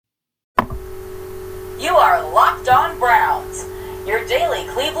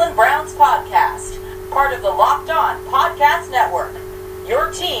Browns podcast, part of the Locked On Podcast Network.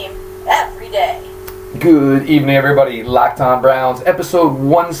 Your team every day. Good evening, everybody. Locked On Browns, episode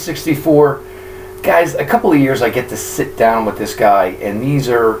 164. Guys, a couple of years I get to sit down with this guy, and these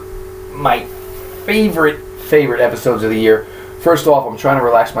are my favorite episodes of the year. First off, I'm trying to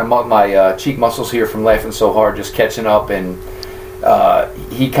relax my cheek muscles here from laughing so hard, just catching up, and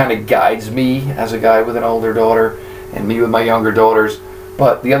he kind of guides me as a guy with an older daughter, and me with my younger daughters.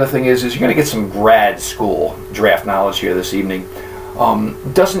 But the other thing is you're going to get some grad school draft knowledge here this evening.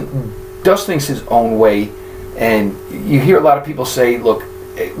 Does things his own way, and you hear a lot of people say, look,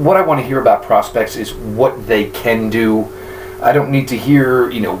 what I want to hear about prospects is what they can do. I don't need to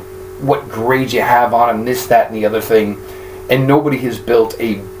hear, what grades you have on them, this, that, and the other thing. And nobody has built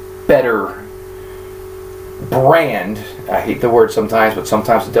a better brand, I hate the word sometimes, but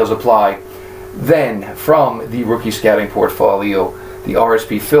sometimes it does apply, than from the rookie scouting portfolio, the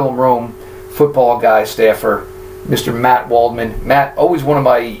RSP Film Room, football guy, staffer, Mr. Matt Waldman. Matt, always one of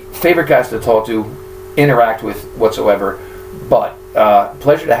my favorite guys to talk to, interact with whatsoever. But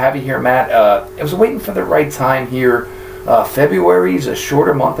pleasure to have you here, Matt. I was waiting for the right time here. February is a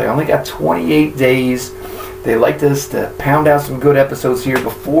shorter month. I only got 28 days. They liked us to pound out some good episodes here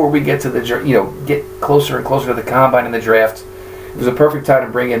before we get to the, get closer and closer to the combine and the draft. It was a perfect time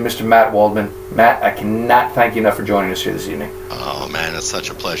to bring in Mr. Matt Waldman. Matt, I cannot thank you enough for joining us here this evening. Oh, man, it's such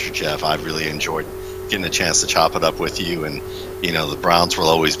a pleasure, Jeff. I've really enjoyed getting a chance to chop it up with you, and the Browns will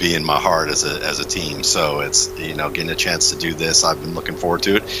always be in my heart as a team. So it's getting a chance to do this. I've been looking forward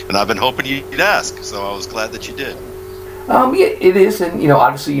to it, and I've been hoping you'd ask. So I was glad that you did. Yeah, it is, and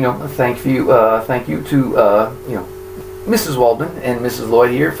obviously, thank you to Mrs. Waldman and Mrs.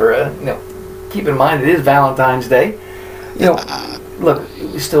 Lloyd here for keep in mind it is Valentine's Day. Look,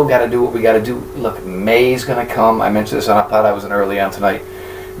 we still got to do what we got to do. Look, May's going to come. I mentioned this on a pod I was in early on tonight.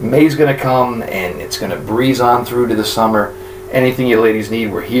 May's going to come, and it's going to breeze on through to the summer. Anything you ladies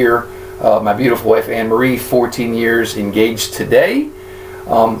need, we're here. My beautiful wife, Anne-Marie, 14 years engaged today.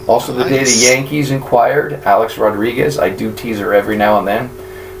 Also the day the Yankees inquired Alex Rodriguez. I do tease her every now and then.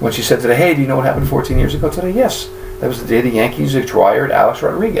 When she said today, hey, do you know what happened 14 years ago today? Yes, that was the day the Yankees inquired Alex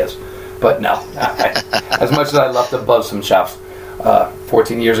Rodriguez. But no, as much as I love to buzz some chops,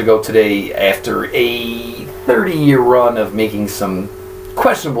 14 years ago today, after a 30-year run of making some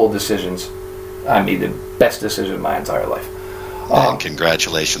questionable decisions, I made the best decision of my entire life. And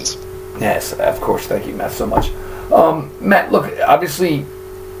congratulations. Yes, of course. Thank you, Matt, so much. Matt, look, obviously,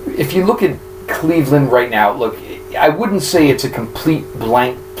 if you look at Cleveland right now, look, I wouldn't say it's a complete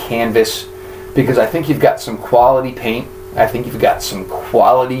blank canvas, because I think you've got some quality paint. I think you've got some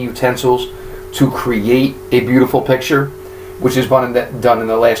quality utensils to create a beautiful picture, which has been done in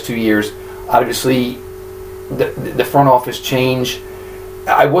the last 2 years. Obviously, the front office change,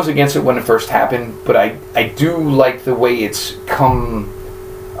 I was against it when it first happened, but I do like the way it's come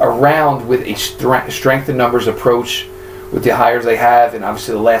around with a strength in numbers approach with the hires they have, and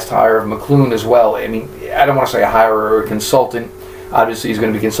obviously the last hire of McCloughan as well. I mean, I don't want to say a hire or a consultant. Obviously, he's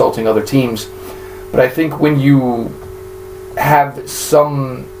going to be consulting other teams. But I think when you have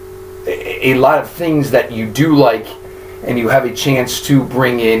a lot of things that you do like, and you have a chance to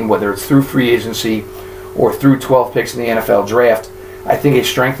bring in, whether it's through free agency or through 12 picks in the NFL draft, I think a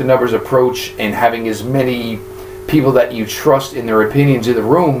strength in numbers approach and having as many people that you trust in their opinions in the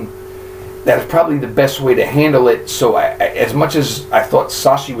room, that is probably the best way to handle it. So as much as I thought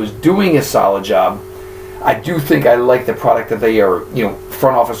Sashi was doing a solid job, I do think I like the product that they are,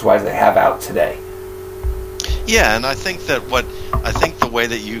 front office wise, they have out today. Yeah, and I think that the way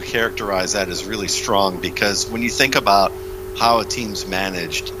that you characterize that is really strong, because when you think about how a team's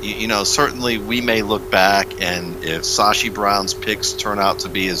managed, certainly we may look back, and if Sashi Brown's picks turn out to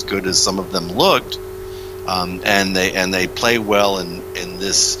be as good as some of them looked, and they play well in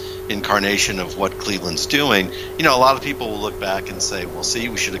this incarnation of what Cleveland's doing, a lot of people will look back and say, well, see,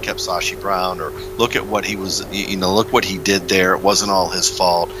 we should have kept Sashi Brown, or look at what he was, look what he did there. It wasn't all his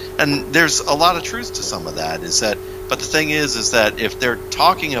fault. And there's a lot of truth to some of that, but the thing is that if they're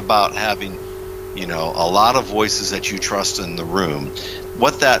talking about having, a lot of voices that you trust in the room,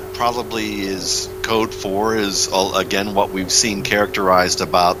 what that probably is code for is, again, what we've seen characterized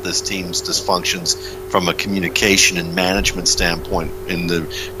about this team's dysfunctions from a communication and management standpoint in the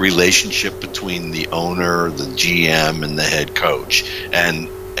relationship between the owner, the GM, and the head coach.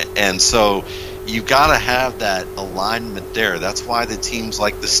 And so you've got to have that alignment there. That's why the teams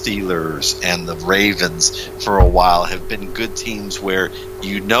like the Steelers and the Ravens for a while have been good teams, where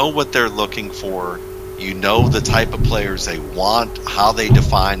you know what they're looking for. You know the type of players they want, how they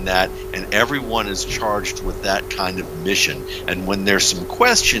define that, and everyone is charged with that kind of mission. And when there's some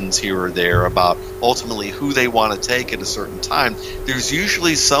questions here or there about ultimately who they want to take at a certain time, there's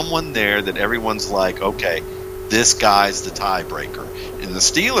usually someone there that everyone's like, okay, this guy's the tiebreaker. In the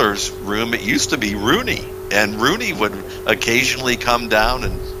Steelers room, it used to be Rooney, and Rooney would occasionally come down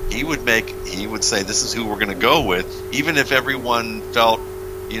and he would say, this is who we're going to go with, even if everyone felt,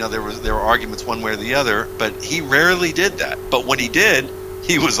 there were arguments one way or the other, but he rarely did that. But when he did,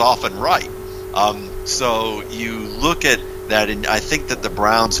 he was often right. So you look at that, and I think that the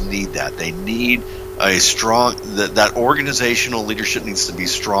Browns need that. They need a strong, that organizational leadership needs to be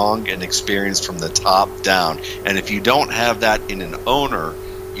strong and experienced from the top down. And if you don't have that in an owner,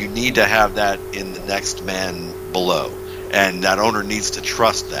 you need to have that in the next man below. And that owner needs to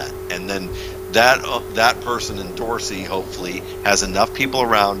trust that. And then that person in Dorsey hopefully has enough people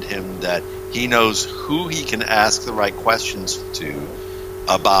around him that he knows who he can ask the right questions to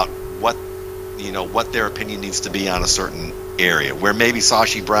about what their opinion needs to be on a certain area. Where maybe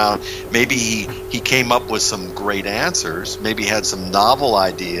Sashi Brown, maybe he came up with some great answers, maybe had some novel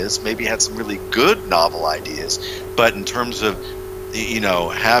ideas, maybe had some really good novel ideas, but in terms of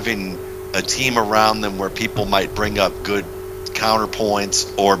having a team around them where people might bring up good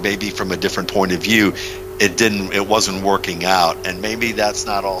counterpoints or maybe from a different point of view, it wasn't working out. And maybe that's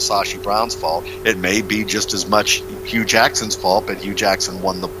not all Sashi Brown's fault. It may be just as much Hugh Jackson's fault, but Hugh Jackson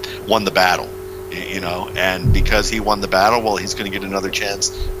won the battle, and because he won the battle, well, he's going to get another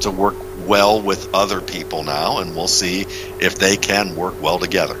chance to work well with other people now, and we'll see if they can work well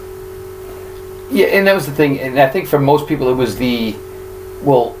together. Yeah, and that was the thing, and I think for most people it was a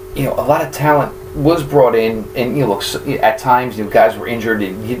lot of talent was brought in, and at times guys were injured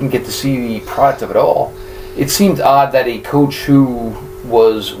and you didn't get to see the product of it all. It seemed odd that a coach who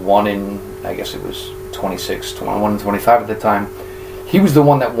was one in, I guess it was 21 and 25 at the time, he was the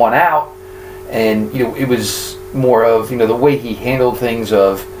one that won out, and it was more of the way he handled things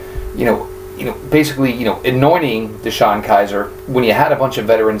of basically anointing Deshaun Kaiser when you had a bunch of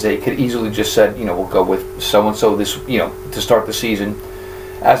veterans. They could easily just said we'll go with so and so this to start the season,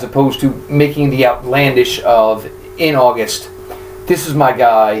 as opposed to making the outlandish of, in August, this is my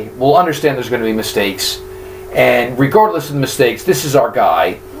guy, we'll understand there's going to be mistakes, and regardless of the mistakes, this is our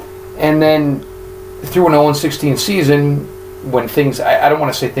guy. And then through an 0-16 season, when things, I don't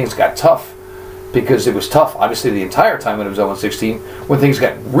want to say things got tough, because it was tough, obviously, the entire time when it was 0-16, when things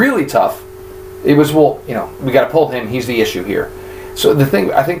got really tough, it was, we got to pull him, he's the issue here. So the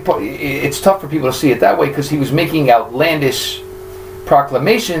thing, I think it's tough for people to see it that way, because he was making outlandish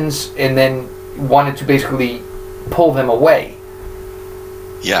proclamations and then wanted to basically pull them away.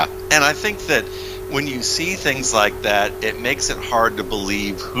 Yeah, and I think that when you see things like that, it makes it hard to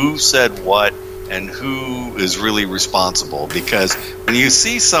believe who said what and who is really responsible, because when you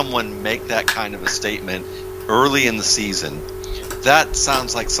see someone make that kind of a statement early in the season, that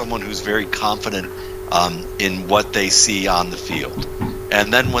sounds like someone who's very confident in what they see on the field.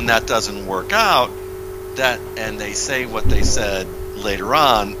 And then when that doesn't work out, and they say what they said later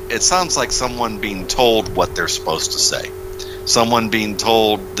on, it sounds like someone being told what they're supposed to say. Someone being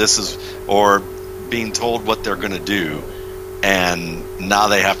told or being told what they're going to do, and now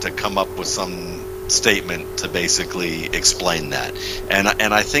they have to come up with some statement to basically explain that.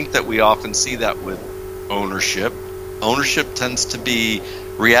 And I think that we often see that with ownership. Ownership tends to be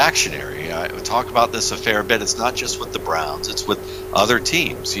reactionary. I talk about this a fair bit. It's not just with the Browns, it's with other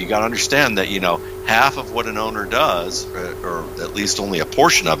teams. You got to understand that half of what an owner does, or at least only a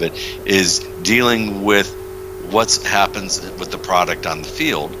portion of it, is dealing with what happens with the product on the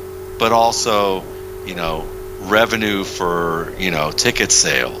field, but also revenue for ticket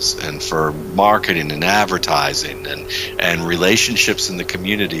sales and for marketing and advertising and relationships in the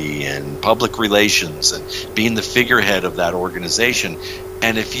community and public relations and being the figurehead of that organization.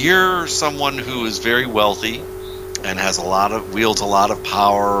 And if you're someone who is very wealthy and has wields a lot of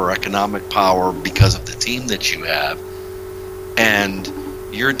power or economic power because of the team that you have, and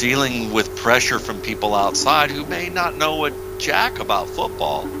you're dealing with pressure from people outside who may not know a jack about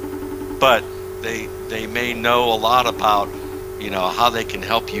football, but they may know a lot about how they can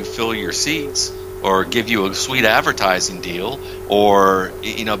help you fill your seats or give you a sweet advertising deal, or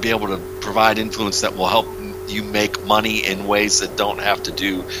be able to provide influence that will help you make money in ways that don't have to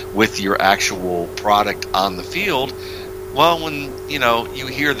do with your actual product on the field. Well, when you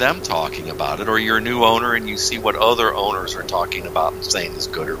hear them talking about it, or you're a new owner and you see what other owners are talking about and saying is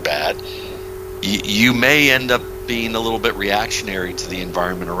good or bad, you may end up being a little bit reactionary to the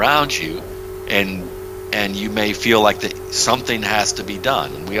environment around you, and you may feel like that something has to be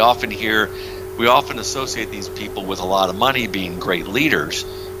done. And we often hear we often associate these people with a lot of money being great leaders,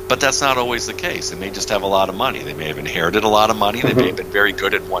 but that's not always the case. They may just have a lot of money. They may have inherited a lot of money. They may have been very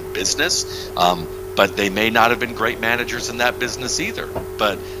good at one business, but they may not have been great managers in that business either.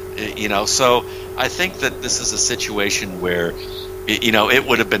 But, so I think that this is a situation where, it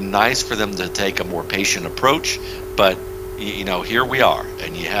would have been nice for them to take a more patient approach, but, here we are,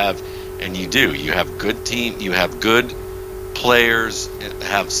 and you have good team, you have good players,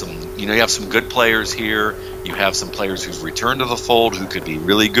 you have some good players here, you have some players who've returned to the fold who could be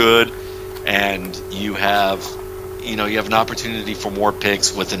really good, and you have an opportunity for more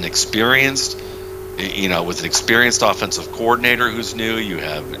picks with an experienced offensive coordinator who's new. You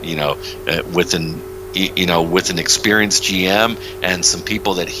have with an experienced GM and some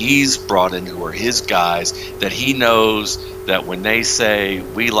people that he's brought in who are his guys, that he knows that when they say,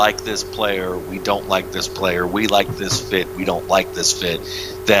 we like this player, we don't like this player, we like this fit, we don't like this fit,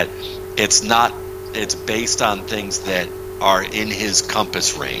 that it's based on things that are in his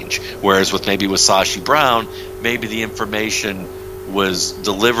compass range. Whereas with Sashi Brown, maybe the information was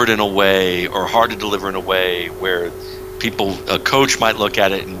delivered in a way, or hard to deliver in a way, where a coach might look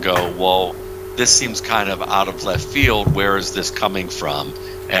at it and go, well, this seems kind of out of left field. Where is this coming from?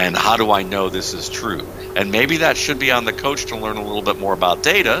 And how do I know this is true? And maybe that should be on the coach to learn a little bit more about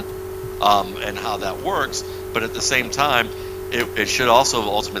data and how that works. But at the same time, it should also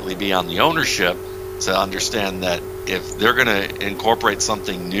ultimately be on the ownership to understand that if they're going to incorporate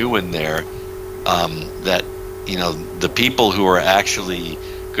something new in there, that the people who are actually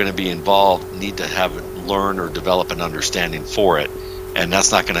going to be involved need to learn or develop an understanding for it. And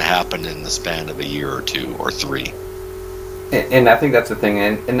that's not going to happen in the span of a year or two or three. And I think that's the thing.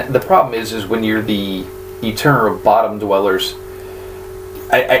 And the problem is when you're the eternal bottom dwellers,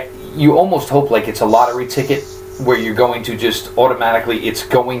 you almost hope like it's a lottery ticket where you're going to just automatically, it's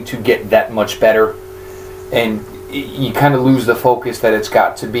going to get that much better. And you kind of lose the focus that it's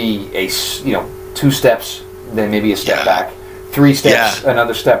got to be 2 steps, then maybe a step back, 3 steps,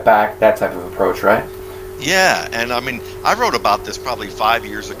 another step back, that type of approach, right? Yeah, and I mean, I wrote about this probably 5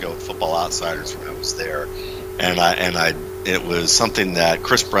 years ago at Football Outsiders when I was there, and it was something that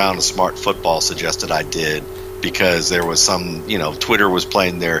Chris Brown of Smart Football suggested I did, because there was some, Twitter was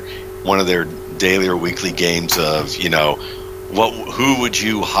playing one of their daily or weekly games of, who would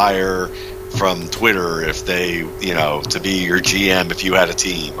you hire from Twitter if they, to be your GM if you had a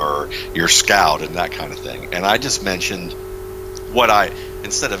team, or your scout and that kind of thing. And I just mentioned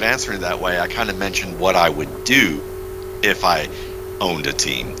instead of answering that way, I kind of mentioned what I would do if I owned a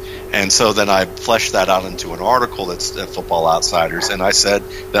team. And so then I fleshed that out into an article that's at Football Outsiders, and I said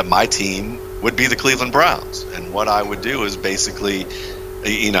that my team would be the Cleveland Browns. And what I would do is basically,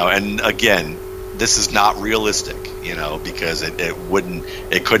 and again, this is not realistic, because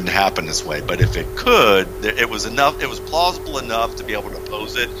it couldn't happen this way. But if it could, it was plausible enough to be able to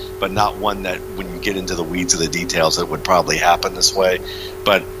pose it, but not one that when you get into the weeds of the details, it would probably happen this way.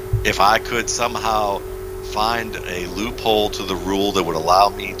 But if I could somehow find a loophole to the rule that would allow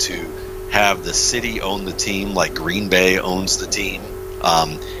me to have the city own the team like Green Bay owns the team,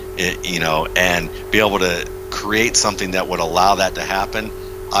 and be able to create something that would allow that to happen,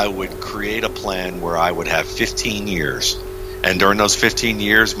 I would create a plan where I would have 15 years. And during those 15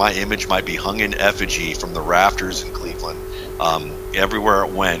 years, my image might be hung in effigy from the rafters in Cleveland, everywhere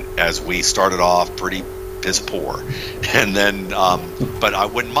it went, as we started off pretty piss poor. And then, but I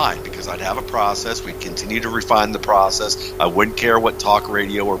wouldn't mind, because I'd have a process. We'd continue to refine the process. I wouldn't care what talk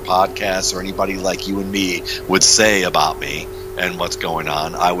radio or podcasts or anybody like you and me would say about me and what's going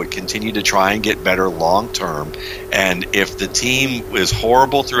on. I would continue to try and get better long term. And if the team is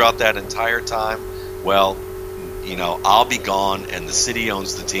horrible throughout that entire time, well, I'll be gone and the city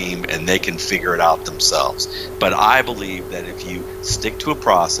owns the team and they can figure it out themselves. But I believe that if you stick to a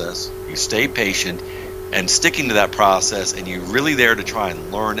process, you stay patient, and sticking to that process, and you're really there to try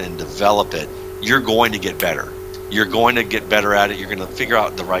and learn and develop it, you're going to get better. You're going to get better at it. You're going to figure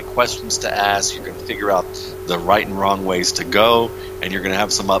out the right questions to ask. You're going to figure out the right and wrong ways to go, and you're going to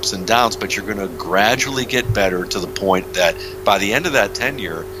have some ups and downs, but you're going to gradually get better to the point that by the end of that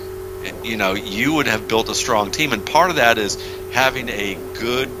tenure, you would have built a strong team. And part of that is having a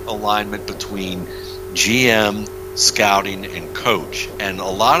good alignment between GM, scouting, and coach. And a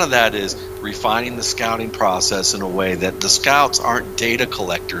lot of that is refining the scouting process in a way that the scouts aren't data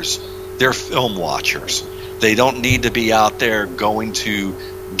collectors. They're film watchers. They don't need to be out there going to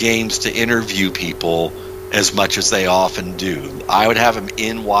games to interview people as much as they often do. I would have them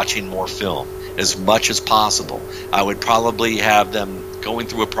in watching more film as much as possible. I would probably have them going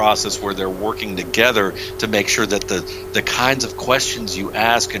through a process where they're working together to make sure that the kinds of questions you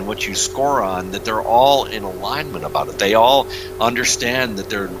ask and what you score on, that they're all in alignment about it. They all understand that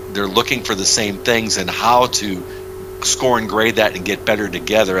they're looking for the same things and how to score and grade that and get better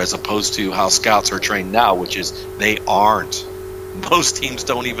together, as opposed to how scouts are trained now, which is they aren't. Most teams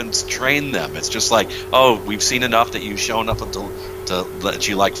don't even train them. It's just like, oh, we've seen enough that you've shown up to that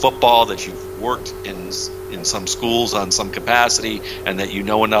you like football, that you've worked in some schools on some capacity, and that you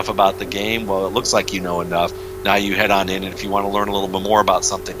know enough about the game. Well, it looks like you know enough. Now you head on in, and if you want to learn a little bit more about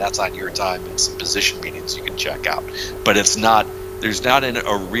something, that's on your time, and some position meetings you can check out. But there's not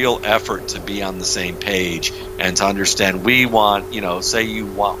a real effort to be on the same page and to understand. We want, say you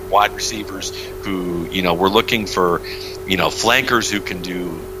want wide receivers who, we're looking for, flankers who can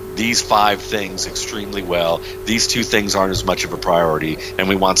do these 5 things extremely well. These 2 things aren't as much of a priority. And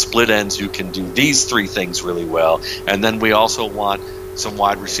we want split ends who can do these 3 things really well. And then we also want some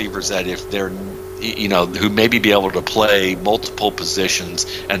wide receivers that if they're, who maybe be able to play multiple positions.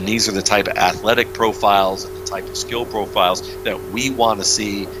 And these are the type of athletic profiles and the type of skill profiles that we want to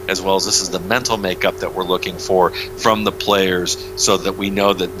see, as well as this is the mental makeup that we're looking for from the players, so that we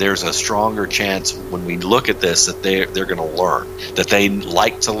know that there's a stronger chance when we look at this that they're going to learn, that they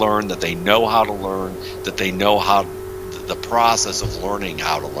like to learn, that they know how to learn, that they know how the process of learning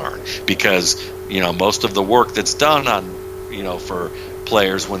how to learn. Because, most of the work that's done on, for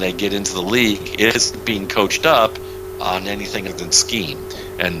players when they get into the league is being coached up on anything other than scheme.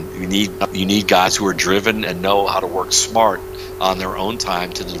 And you need guys who are driven and know how to work smart on their own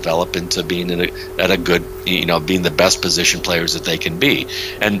time to develop into being at a good, being the best position players that they can be.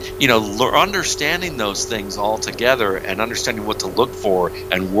 And, understanding those things all together and understanding what to look for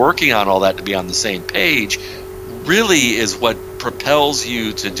and working on all that to be on the same page really is what propels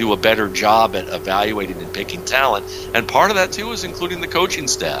you to do a better job at evaluating and picking talent. And part of that too is including the coaching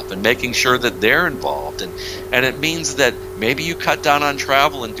staff and making sure that they're involved. And it means that maybe you cut down on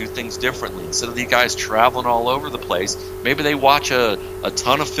travel and do things differently. Instead of these guys traveling all over the place, maybe they watch a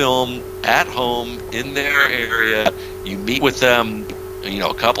ton of film at home in their area. You meet with them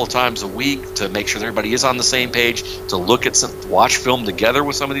a couple of times a week to make sure that everybody is on the same page, to look at watch film together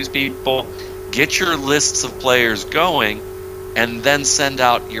with some of these people. Get your lists of players going, and then send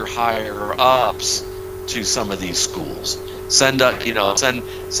out your higher ups to some of these schools. Send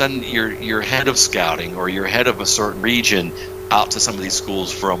your head of scouting or your head of a certain region out to some of these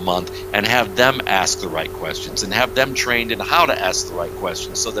schools for a month and have them ask the right questions and have them trained in how to ask the right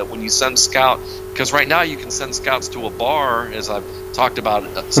questions, so that when you send scout, because right now you can send scouts to a bar, as I've talked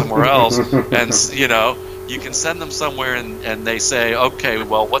about somewhere else, and you can send them somewhere and they say, okay,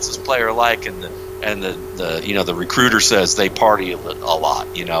 well, what's this player like? And the recruiter says they party a lot.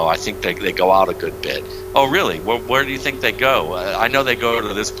 I think they go out a good bit. Oh, really? Where do you think they go? I know they go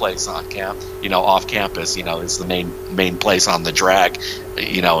to this place on off campus. It's the main place on the drag,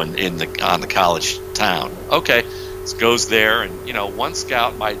 on the college town. Okay, so goes there, and one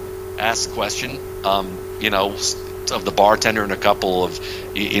scout might ask a question, of the bartender and a couple of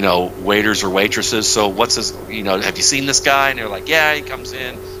waiters or waitresses. So what's his, have you seen this guy? And they're like, yeah, he comes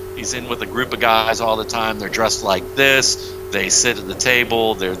in, he's in with a group of guys all the time, they're dressed like this, they sit at the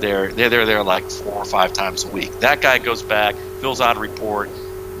table, they're there like 4 or 5 times a week. That guy goes back, fills out a report,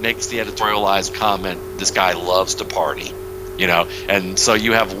 makes the editorialized comment, this guy loves to party, and so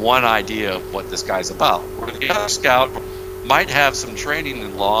you have one idea of what this guy's about. Where the other scout might have some training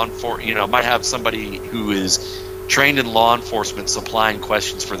in law enforcement, might have somebody who is trained in law enforcement supplying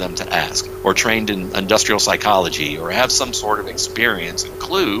questions for them to ask, or trained in industrial psychology, or have some sort of experience and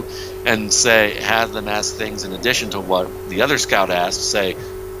clue, and have them ask things in addition to what the other scout asked. Say,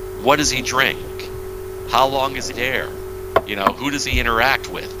 what does he drink? How long is he there? Who does he interact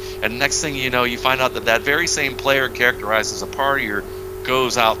with? And next thing you know, you find out that very same player characterized as a partier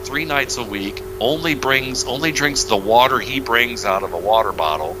goes out 3 nights a week, only drinks the water he brings out of a water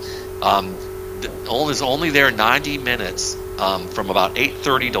bottle, is only there 90 minutes from about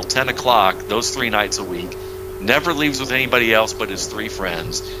 8:30 till 10 o'clock, those 3 nights a week, never leaves with anybody else but his 3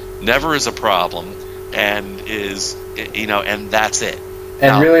 friends, never is a problem, and and that's it.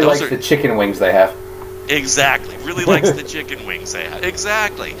 And now, really likes the chicken wings they have. Exactly. Really likes the chicken wings they have.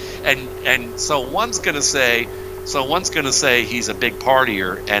 Exactly. And so one's going to say he's a big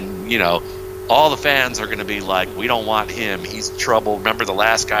partier, and, all the fans are going to be like, we don't want him, he's trouble. Remember the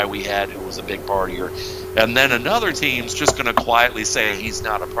last guy we had who was a big partier? And then another team's just going to quietly say he's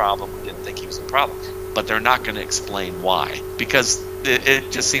not a problem, we didn't think he was a problem. But they're not going to explain why, because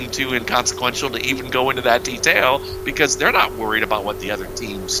it just seemed too inconsequential to even go into that detail, because they're not worried about what the other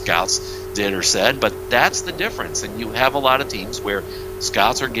team scouts did or said. But that's the difference. And you have a lot of teams where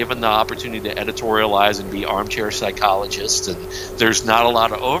Scouts are given the opportunity to editorialize and be armchair psychologists, and there's not a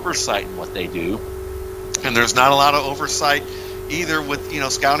lot of oversight in what they do. And there's not a lot of oversight either with,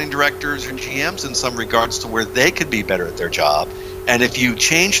 scouting directors or GMs in some regards to where they could be better at their job. And if you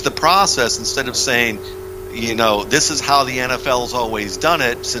change the process, instead of saying, this is how the NFL's always done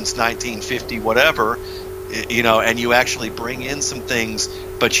it since 1950, whatever, and you actually bring in some things,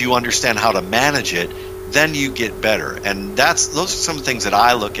 but you understand how to manage it, then you get better. And those are some things that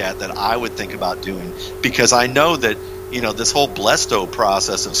I look at that I would think about doing, because I know that, this whole Blesto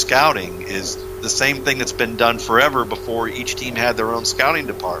process of scouting is the same thing that's been done forever before each team had their own scouting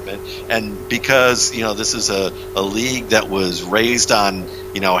department. And because, this is a league that was raised on,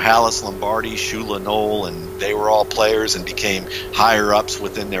 Halas Lombardi, Shula Knoll, and they were all players and became higher ups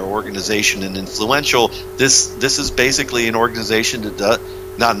within their organization and influential. This is basically an organization that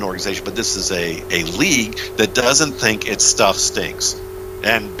not an organization, but this is a league that doesn't think its stuff stinks.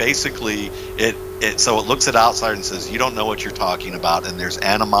 And basically so it looks at outsiders and says, you don't know what you're talking about, and there's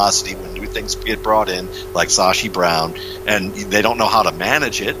animosity when new things get brought in, like Sashi Brown, and they don't know how to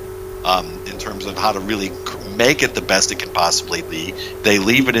manage it in terms of how to really make it the best it can possibly be. They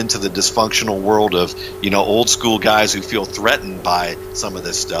leave it into the dysfunctional world of, old school guys who feel threatened by some of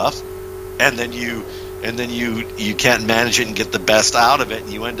this stuff, and then you can't manage it and get the best out of it,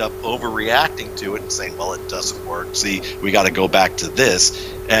 and you end up overreacting to it and saying, well, it doesn't work. See, we got to go back to this.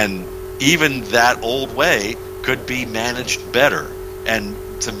 And even that old way could be managed better. And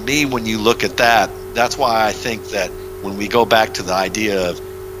to me, when you look at that, that's why I think that when we go back to the idea of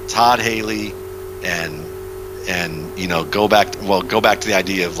Todd Haley and go back to the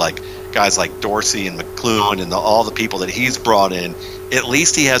idea of like guys like Dorsey and McLuhan and all the people that he's brought in, at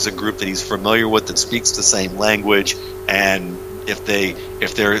least he has a group that he's familiar with that speaks the same language. And if they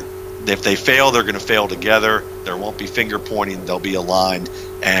fail, they're going to fail together. There won't be finger pointing. They'll be aligned.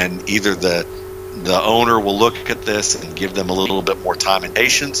 And either the owner will look at this and give them a little bit more time and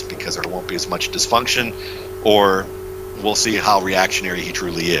patience because there won't be as much dysfunction, or we'll see how reactionary he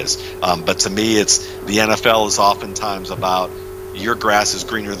truly is. But to me, the NFL is oftentimes about your grass is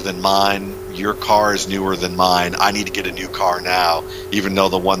greener than mine, your car is newer than mine, I need to get a new car now, even though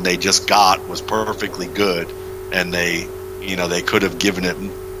the one they just got was perfectly good, and they could have given it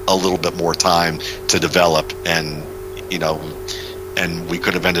a little bit more time to develop, and we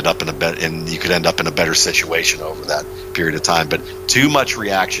could have ended up and you could end up in a better situation over that period of time. But too much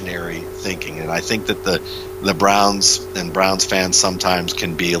reactionary thinking, and I think that the Browns and Browns fans sometimes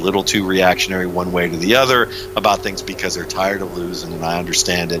can be a little too reactionary one way to the other about things because they're tired of losing, and I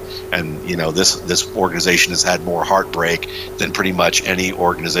understand it. And this organization has had more heartbreak than pretty much any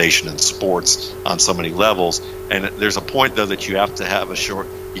organization in sports on so many levels. And there's a point though that you have to have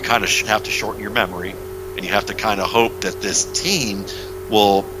you kind of have to shorten your memory, and you have to kind of hope that this team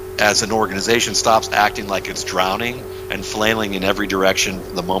will, as an organization, stops acting like it's drowning and flailing in every direction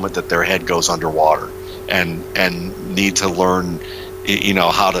the moment that their head goes underwater, and need to learn,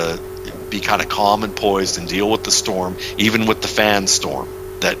 how to be kind of calm and poised and deal with the storm, even with the fan storm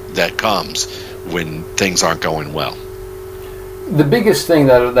that comes when things aren't going well. The biggest thing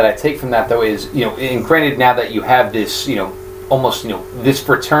that I take from that, though, is, and granted, now that you have this, almost, this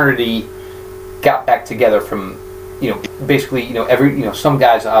fraternity got back together from, basically, every, some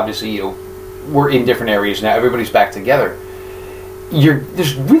guys obviously, were in different areas. Now everybody's back together.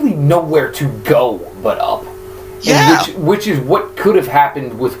 There's really nowhere to go but up. Yeah. Which is what could have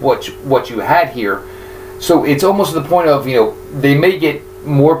happened with what you had here. So it's almost to the point of, they may get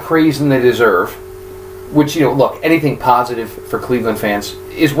more praise than they deserve, which, look, anything positive for Cleveland fans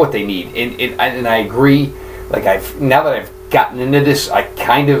is what they need. And I agree. Like, now that I've gotten into this, I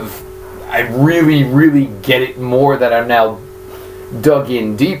really, really get it more that I'm now dug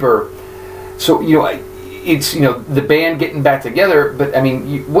in deeper. So, it's, the band getting back together, but,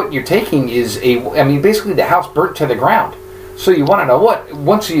 what you're taking is basically the house burnt to the ground. So you want to know what?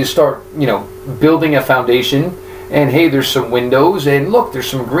 Once you start, building a foundation, and hey, there's some windows, and look, there's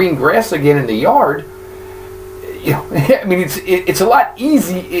some green grass again in the yard, it's a lot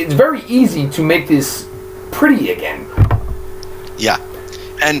easy. It's very easy to make this pretty again. Yeah.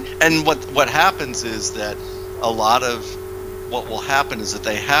 And what happens is that a lot of what will happen is that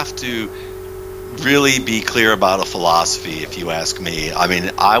they have to really be clear about a philosophy, if you ask me.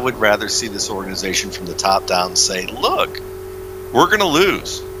 I would rather see this organization from the top down say, look, we're going to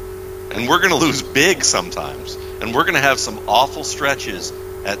lose. And we're going to lose big sometimes. And we're going to have some awful stretches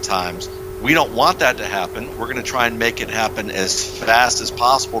at times. We don't want that to happen. We're going to try and make it happen as fast as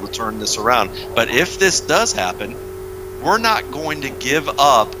possible to turn this around. But if this does happen, we're not going to give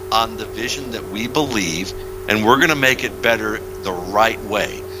up on the vision that we believe and we're going to make it better the right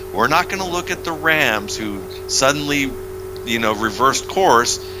way. We're not going to look at the Rams who suddenly, reversed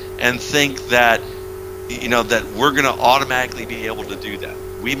course and think that, that we're going to automatically be able to do that.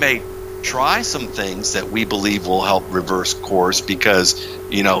 We may try some things that we believe will help reverse course because,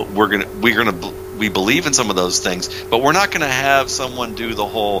 we believe in some of those things, but we're not going to have someone do the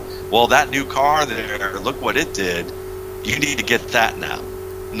whole, well, that new car there, look what it did. You need to get that now.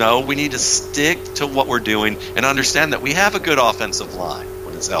 No, we need to stick to what we're doing and understand that we have a good offensive line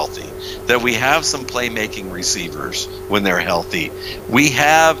when it's healthy, that we have some playmaking receivers when they're healthy. We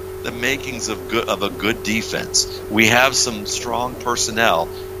have the makings of a good defense. We have some strong personnel.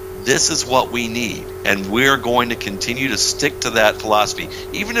 This is what we need, and we're going to continue to stick to that philosophy,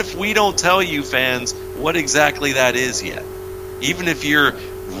 even if we don't tell you, fans, what exactly that is yet. Even if you're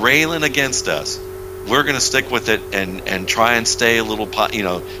railing against us, we're going to stick with it and try and stay a little,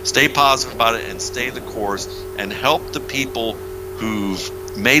 stay positive about it and stay the course and help the people who've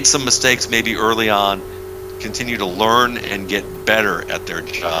made some mistakes maybe early on continue to learn and get better at their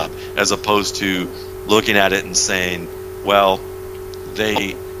job, as opposed to looking at it and saying, well,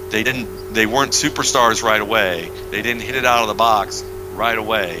 they weren't superstars right away. They didn't hit it out of the box right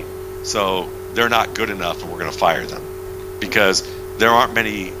away, so they're not good enough, and we're going to fire them. Because there aren't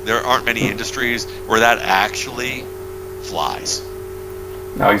many industries where that actually flies.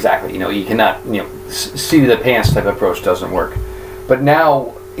 No, exactly. You cannot, seat of the pants type approach doesn't work. But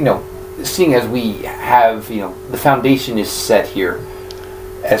now, seeing as we have, the foundation is set here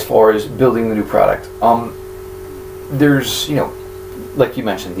as far as building the new product. There's, like you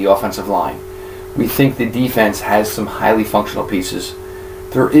mentioned, the offensive line. We think the defense has some highly functional pieces.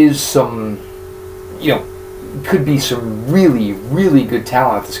 There is some, could be some really, really good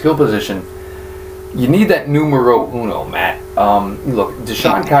talent at the skill position. You need that numero uno, Matt. Look,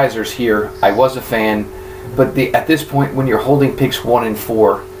 Deshaun Kaiser's here. I was a fan, but at this point, when you're holding picks 1 and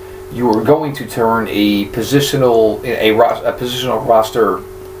 4, you are going to turn a positional roster,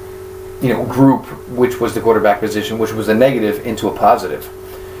 group, which was the quarterback position, which was a negative, into a positive.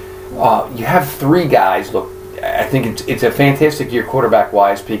 You have 3 guys. Look, I think it's a fantastic year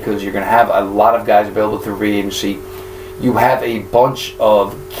quarterback-wise because you're going to have a lot of guys available through free agency. You have a bunch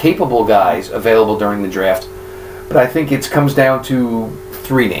of capable guys available during the draft. But I think it comes down to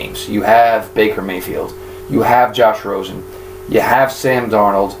 3 names. You have Baker Mayfield. You have Josh Rosen. You have Sam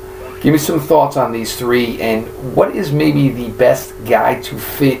Darnold. Give me some thoughts on these 3, and what is maybe the best guy to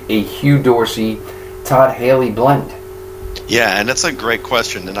fit a Hugh Dorsey, Todd Haley blend? Yeah, and that's a great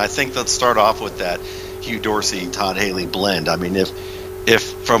question, and I think let's start off with that Hugh Dorsey, Todd Haley blend. I mean, if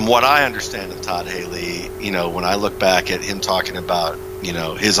from what I understand of Todd Haley, when I look back at him talking about,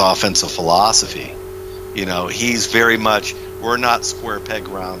 his offensive philosophy, he's very much, we're not square peg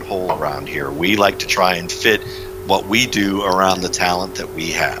round hole around here. We like to try and fit what we do around the talent that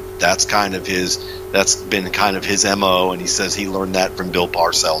we have. That's been kind of his MO, and he says he learned that from Bill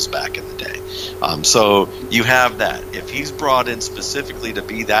Parcells back in the day. So you have that. If he's brought in specifically to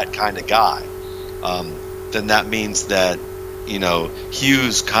be that kind of guy, then that means that,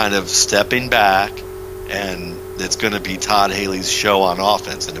 Hugh's kind of stepping back, and it's going to be Todd Haley's show on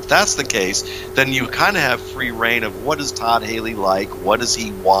offense. And if that's the case, then you kind of have free reign of what is Todd Haley like, what does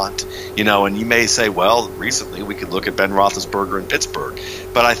he want, and you may say, well, recently we could look at Ben Roethlisberger in Pittsburgh.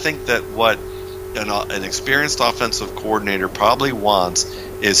 But I think that what an experienced offensive coordinator probably wants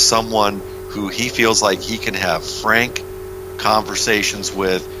is someone who he feels like he can have frank conversations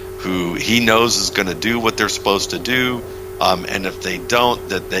with, who he knows is going to do what they're supposed to do. And if they don't,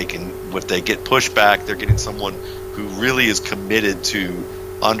 that if they get pushback, they're getting someone who really is committed to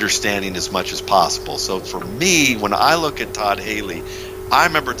understanding as much as possible. So for me, when I look at Todd Haley, I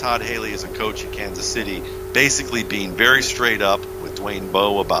remember Todd Haley as a coach in Kansas City basically being very straight up with Dwayne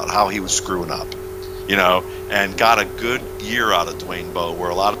Bowe about how he was screwing up, and got a good year out of Dwayne Bowe where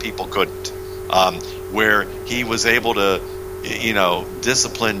a lot of people couldn't, where he was able to,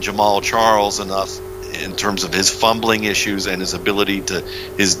 discipline Jamal Charles enough in terms of his fumbling issues and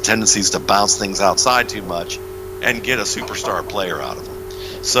his tendencies to bounce things outside too much and get a superstar player out of him.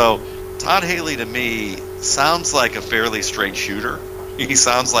 So Todd Haley to me sounds like a fairly straight shooter. He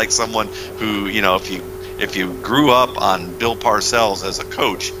sounds like someone who, if you grew up on Bill Parcells as a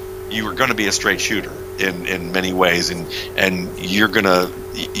coach, you were going to be a straight shooter in many ways, and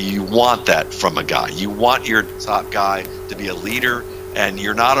you want that from a guy. You want your top guy to be a leader, and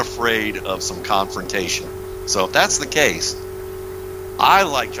you're not afraid of some confrontation. So if that's the case, I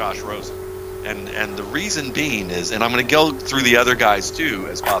like Josh Rosen. And the reason being is, and I'm going to go through the other guys too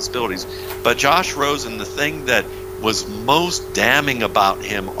as possibilities, but Josh Rosen, the thing that was most damning about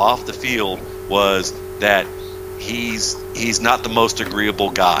him off the field was that he's not the most agreeable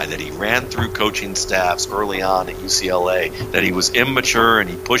guy, that he ran through coaching staffs early on at UCLA, that he was immature and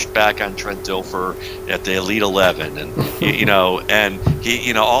he pushed back on Trent Dilfer at the Elite 11, and and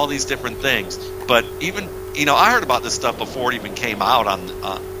he all these different things. But even I heard about this stuff before it even came out on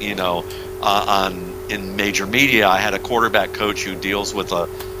in major media. I had a quarterback coach who deals with a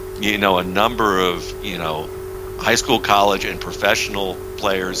number of high school, college, and professional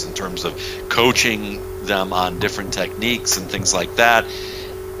players in terms of coaching them on different techniques and things like that.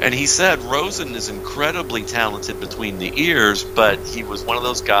 And he said Rosen is incredibly talented between the ears, but he was one of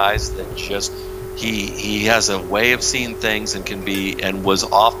those guys that just he has a way of seeing things and was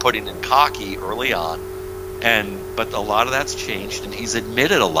off-putting and cocky early on. But a lot of that's changed, and he's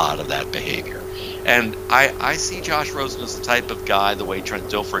admitted a lot of that behavior. And I see Josh Rosen as the type of guy, the way Trent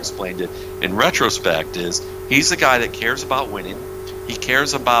Dilfer explained it in retrospect, is he's the guy that cares about winning. He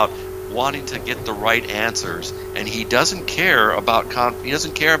cares about wanting to get the right answers, and he doesn't care about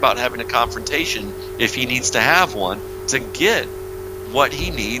having a confrontation if he needs to have one to get what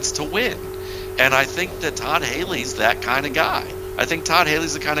he needs to win. And I think that Todd Haley's that kind of guy. I think Todd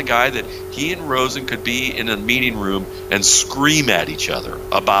Haley's the kind of guy that he and Rosen could be in a meeting room and scream at each other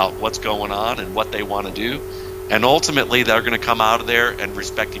about what's going on and what they want to do. And ultimately, they're going to come out of there and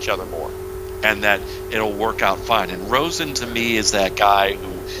respect each other more. And that it'll work out fine. And Rosen, to me, is that guy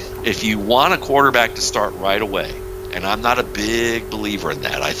who, if you want a quarterback to start right away, and I'm not a big believer in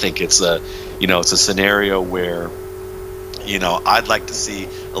that. I think it's a scenario where, I'd like to see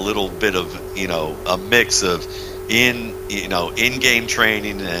a little bit of, a mix of in-game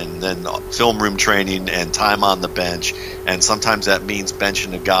training and then film room training and time on the bench. And sometimes that means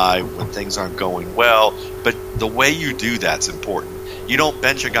benching a guy when things aren't going well. But the way you do that's important. You don't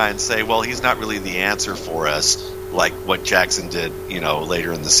bench a guy and say, well, he's not really the answer for us, like what Jackson did,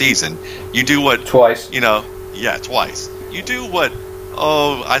 later in the season. You do what... Twice. Twice. You do what...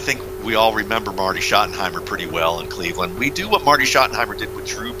 I think we all remember Marty Schottenheimer pretty well in Cleveland. We do what Marty Schottenheimer did with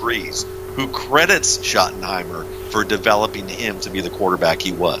Drew Brees, who credits Schottenheimer for developing him to be the quarterback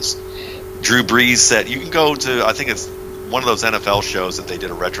he was. Drew Brees said, you can go to, I think it's one of those NFL shows that they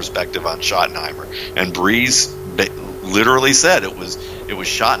did a retrospective on Schottenheimer, and Brees literally said it was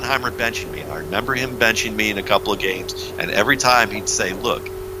Schottenheimer benching me, and I remember him benching me in a couple of games, and every time he'd say, look,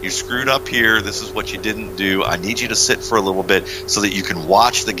 you screwed up here, this is what you didn't do, I need you to sit for a little bit so that you can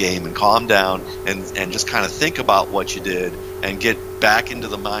watch the game and calm down and just kind of think about what you did and get back into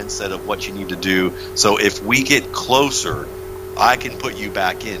the mindset of what you need to do, so if we get closer, I can put you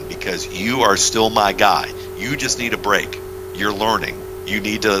back in because you are still my guy. You just need a break. You're learning. You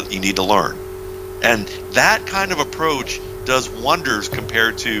need to learn. And that kind of approach does wonders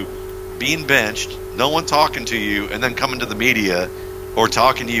compared to being benched, no one talking to you, and then coming to the media or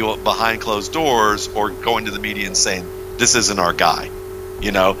talking to you behind closed doors or going to the media and saying, this isn't our guy.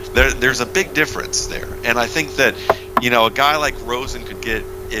 There's a big difference there. And I think that, a guy like Rosen could get,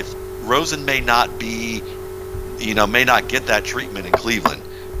 if Rosen may not get that treatment in Cleveland,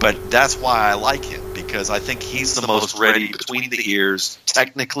 but that's why I like him, because I think he's the most ready between the ears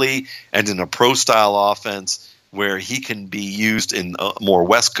technically and in a pro-style offense where he can be used in more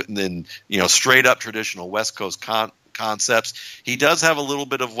straight up traditional West Coast concepts. He does have a little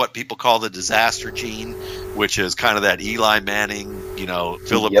bit of what people call the disaster gene, which is kind of that Eli Manning,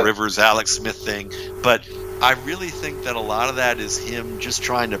 Phillip Rivers, Alex Smith thing. But I really think that a lot of that is him just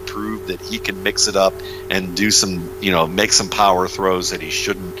trying to prove that he can mix it up and do some, make some power throws that he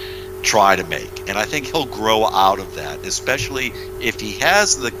shouldn't try to make. And I think he'll grow out of that, especially if he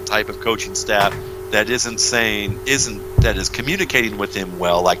has the type of coaching staff that is communicating with him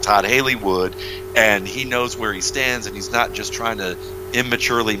well, like Todd Haley would, and he knows where he stands, and he's not just trying to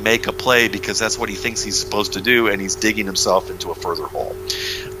immaturely make a play because that's what he thinks he's supposed to do, and he's digging himself into a further hole.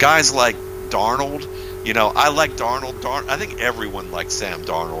 Guys like Darnold, I like Darnold. I think everyone likes Sam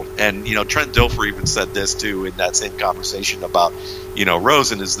Darnold. And, Trent Dilfer even said this, too, in that same conversation about,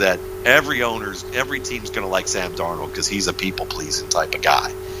 Rosen, is that every team's going to like Sam Darnold because he's a people-pleasing type of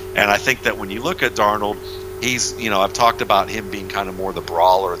guy. And I think that when you look at Darnold, he's, I've talked about him being kind of more the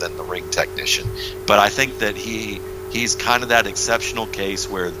brawler than the ring technician. But I think that he's kind of that exceptional case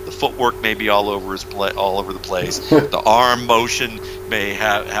where the footwork may be all over the place. The arm motion may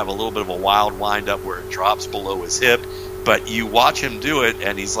have a little bit of a wild wind-up where it drops below his hip. But you watch him do it,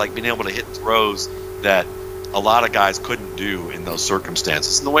 and he's like being able to hit throws that a lot of guys couldn't do in those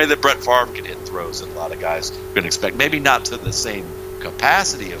circumstances. In the way that Brett Favre can hit throws that a lot of guys couldn't expect. Maybe not to the same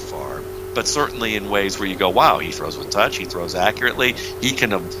capacity of Favre, but certainly in ways where you go, wow, he throws with touch, he throws accurately, he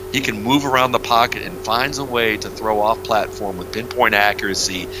can move around the pocket and finds a way to throw off platform with pinpoint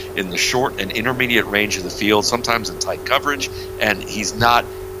accuracy in the short and intermediate range of the field, sometimes in tight coverage, and he's not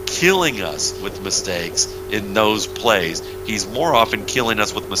killing us with mistakes in those plays. He's more often killing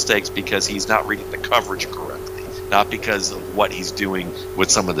us with mistakes because he's not reading the coverage correctly, not because of what he's doing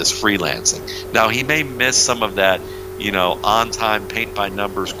with some of this freelancing. Now, he may miss some of that, on-time,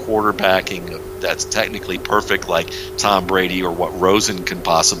 paint-by-numbers quarterbacking that's technically perfect, like Tom Brady or what Rosen can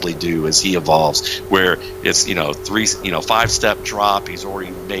possibly do as he evolves, where it's, 5-step drop. He's already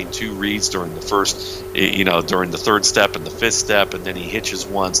made 2 reads during the first, during the 3rd step and the 5th step, and then he hitches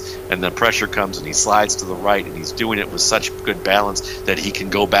once, and then pressure comes, and he slides to the right, and he's doing it with such good balance that he can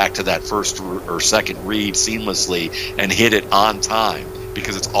go back to that first or second read seamlessly and hit it on time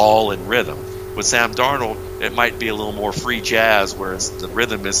because it's all in rhythm. With Sam Darnold, it might be a little more free jazz, whereas the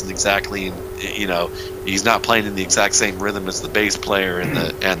rhythm isn't exactly, he's not playing in the exact same rhythm as the bass player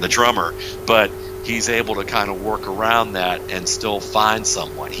and the drummer, but he's able to kind of work around that and still find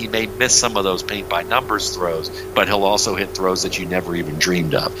someone. He may miss some of those paint-by-numbers throws, but he'll also hit throws that you never even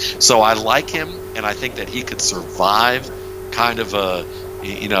dreamed of. So I like him, and I think that he could survive kind of a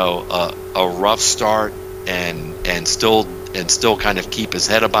rough start and still kind of keep his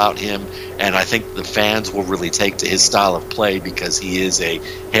head about him. And I think the fans will really take to his style of play because he is a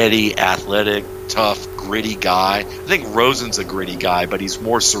heady, athletic, tough, gritty guy. I think Rosen's a gritty guy, but he's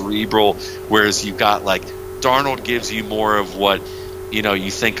more cerebral, whereas you've got like Darnold gives you more of what,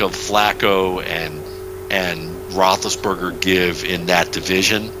 you think of Flacco and Roethlisberger give in that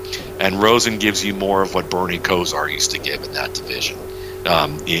division. And Rosen gives you more of what Bernie Kosar used to give in that division.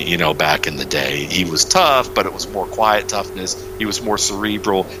 Back in the day, he was tough, but it was more quiet toughness. He was more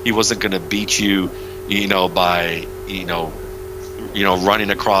cerebral. He wasn't going to beat you, by, running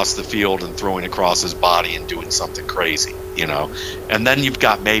across the field and throwing across his body and doing something crazy, And then you've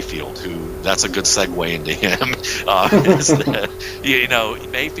got Mayfield, who that's a good segue into him.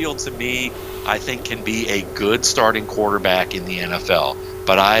 Mayfield to me, I think can be a good starting quarterback in the NFL.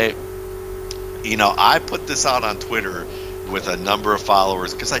 But I put this out on Twitter with a number of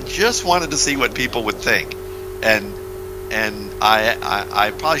followers because I just wanted to see what people would think, and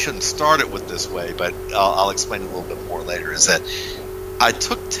I probably shouldn't start it with this way, but I'll explain it a little bit more later. Is that I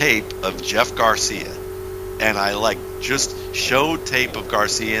took tape of Jeff Garcia, and I just showed tape of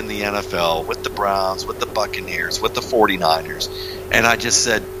Garcia in the NFL with the Browns, with the Buccaneers, with the 49ers, and I just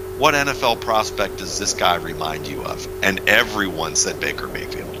said, what NFL prospect does this guy remind you of? And everyone said Baker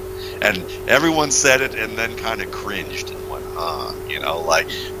Mayfield. And everyone said it and then kind of cringed and went,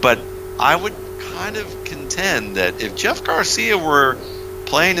 But I would kind of contend that if Jeff Garcia were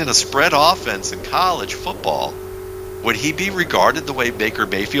playing in a spread offense in college football, would he be regarded the way Baker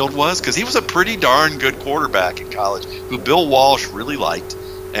Mayfield was? Because he was a pretty darn good quarterback in college who Bill Walsh really liked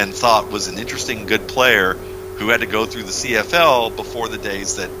and thought was an interesting, good player who had to go through the CFL before the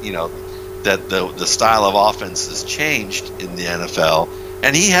days that, that the style of offense has changed in the NFL.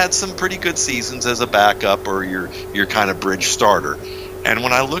 And he had some pretty good seasons as a backup or your kind of bridge starter. And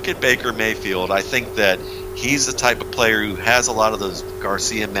when I look at Baker Mayfield, I think that he's the type of player who has a lot of those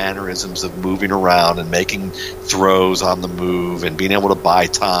Garcia mannerisms of moving around and making throws on the move and being able to buy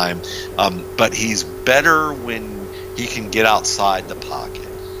time. But he's better when he can get outside the pocket.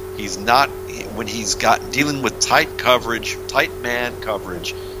 He's not when he's got dealing with tight coverage, tight man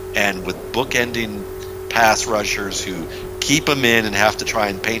coverage, and with bookending pass rushers who keep him in and have to try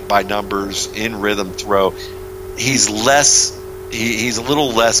and paint by numbers in rhythm throw. He's a little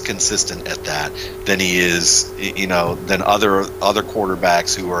less consistent at that than he is, than other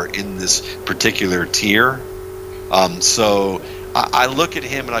quarterbacks who are in this particular tier. So I look at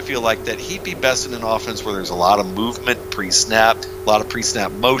him and I feel like that he'd be best in an offense where there's a lot of movement pre-snap, a lot of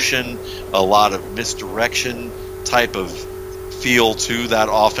pre-snap motion, a lot of misdirection type of feel to that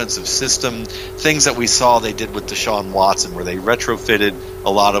offensive system. Things that we saw they did with Deshaun Watson, where they retrofitted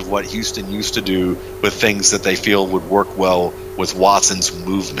a lot of what Houston used to do with things that they feel would work well with Watson's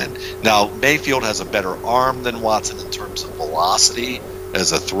movement. Now, Mayfield has a better arm than Watson in terms of velocity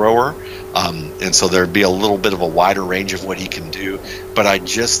as a thrower, and so there'd be a little bit of a wider range of what he can do. But I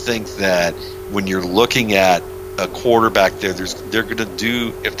just think that when you're looking at a quarterback there, they're going to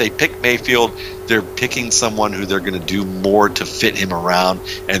do, if they pick Mayfield, they're picking someone who they're going to do more to fit him around,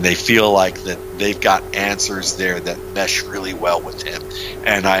 and they feel like that they've got answers there that mesh really well with him.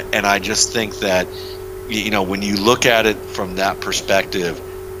 And I just think that, when you look at it from that perspective,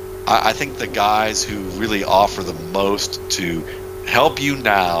 I think the guys who really offer the most to help you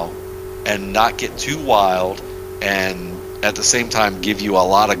now and not get too wild and at the same time give you a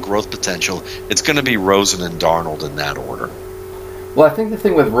lot of growth potential, it's going to be Rosen and Darnold in that order. Well, I think the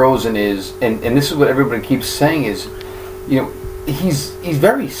thing with Rosen is, and this is what everybody keeps saying is, he's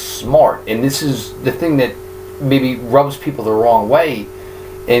very smart, and this is the thing that maybe rubs people the wrong way.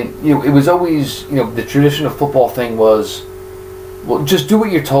 And it was always the traditional football thing was, well, just do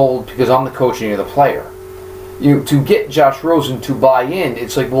what you're told because I'm the coach and you're the player. To get Josh Rosen to buy in,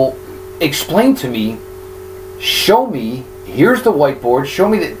 it's like, well, explain to me, show me. Here's the whiteboard. Show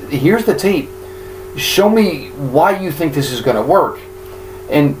me that. Here's the tape. Show me why you think this is going to work.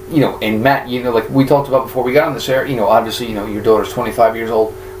 And and Matt, like we talked about before we got on this air, obviously, your daughter's 25 years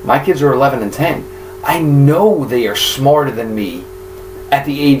old. My kids are 11 and 10. I know they are smarter than me at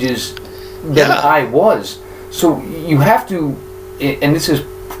the ages that I was. So you have to, and this is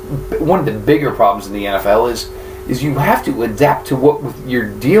one of the bigger problems in the NFL is you have to adapt to what you're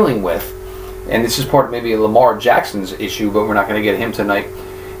dealing with. And this is part of maybe Lamar Jackson's issue, but we're not going to get him tonight.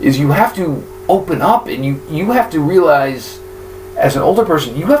 Is you have to open up, and you have to realize, as an older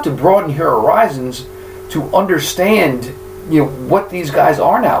person, you have to broaden your horizons to understand, what these guys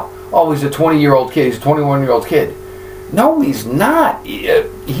are now. Oh, he's a 20-year-old kid. He's a 21-year-old kid. No, he's not.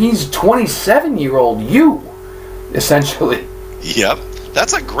 He's 27-year-old you, essentially. Yep,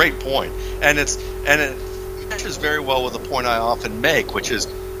 that's a great point, and it matches very well with the point I often make, which is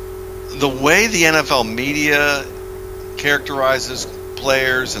the way the NFL media characterizes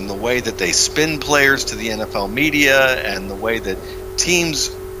players and the way that they spin players to the NFL media and the way that teams,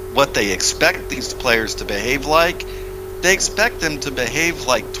 what they expect these players to behave like, they expect them to behave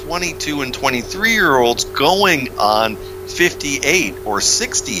like 22 and 23-year-olds going on 58 or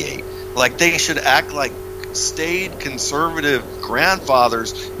 68. Like they should act like staid conservative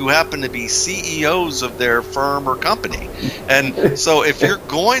grandfathers who happen to be CEOs of their firm or company. And so if you're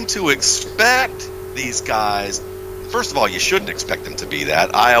going to expect these guys, first of all, you shouldn't expect them to be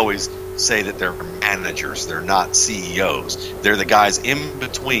that. I always say that they're managers. They're not CEOs. They're the guys in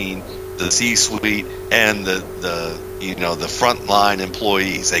between the C-suite and the frontline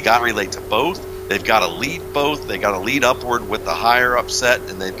employees. They got to relate to both. They've got to lead both. They've got to lead upward with the higher up set,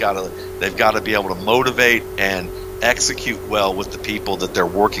 and they've got to be able to motivate and execute well with the people that they're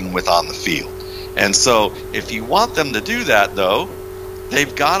working with on the field. And so if you want them to do that, though,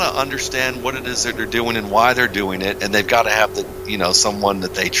 they've got to understand what it is that they're doing and why they're doing it, and they've got to have someone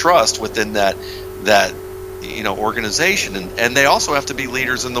that they trust within that organization, and they also have to be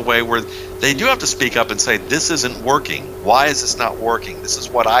leaders in the way where they do have to speak up and say, this isn't working. Why is this not working? This is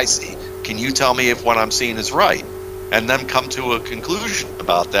what I see. Can you tell me if what I'm seeing is right? And then come to a conclusion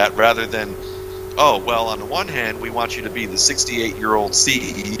about that rather than, oh, well, on the one hand, we want you to be the 68-year-old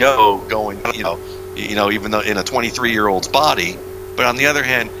CEO going, even though in a 23-year-old's body. But on the other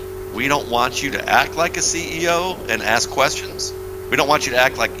hand, we don't want you to act like a CEO and ask questions. We don't want you to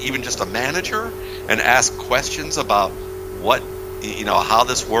act like even just a manager and ask questions about what, how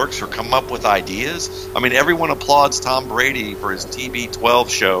this works or come up with ideas. I mean, everyone applauds Tom Brady for his TB12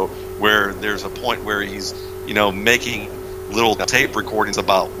 show where there's a point where he's, making little tape recordings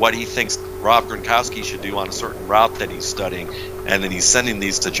about what he thinks Rob Gronkowski should do on a certain route that he's studying, and then he's sending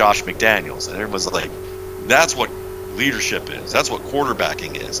these to Josh McDaniels. And everyone's like, that's what leadership is. That's what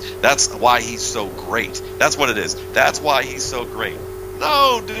quarterbacking is. That's why he's so great. That's what it is. That's why he's so great.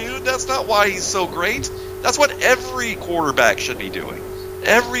 No, dude, that's not why he's so great. That's what every quarterback should be doing.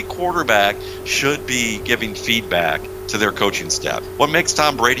 Every quarterback should be giving feedback to their coaching staff. What makes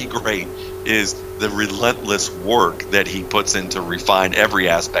Tom Brady great is the relentless work that he puts in to refine every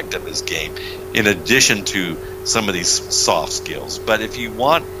aspect of his game, in addition to some of these soft skills. But if you're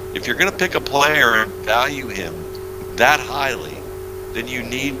going to pick a player and value him that highly, then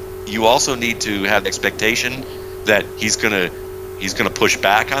you also need to have the expectation that he's going to push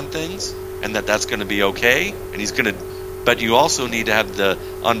back on things, and that's going to be okay, and but you also need to have the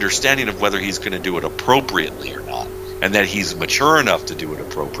understanding of whether he's going to do it appropriately or not, and that he's mature enough to do it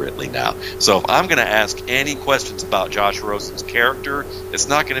appropriately now. So if I'm going to ask any questions about Josh Rosen's character, it's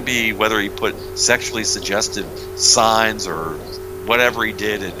not going to be whether he put sexually suggestive signs or whatever he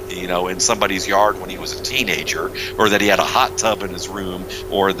did in somebody's yard when he was a teenager, or that he had a hot tub in his room,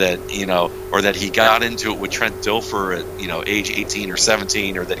 or that he got into it with Trent Dilfer at age 18 or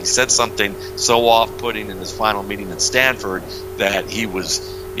 17, or that he said something so off-putting in his final meeting at Stanford that he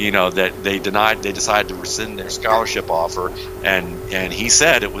was that they decided to rescind their scholarship offer, and he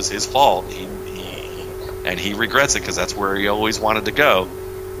said it was his fault, and he regrets it because that's where he always wanted to go.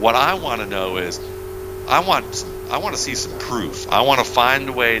 What I want to know is I want to see some proof. I want to find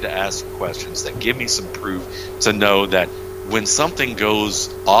a way to ask questions that give me some proof to know that when something goes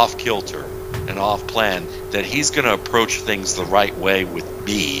off kilter, and off plan, that he's going to approach things the right way with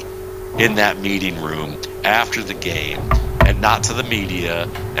me in that meeting room after the game, and not to the media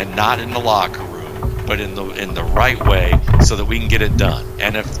and not in the locker room, but in the right way, so that we can get it done.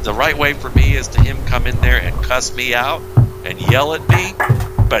 And if the right way for me is to him come in there and cuss me out and yell at me,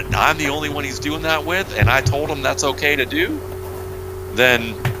 but I'm the only one he's doing that with, and I told him that's okay to do,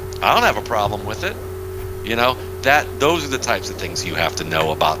 then I don't have a problem with it. Those are the types of things you have to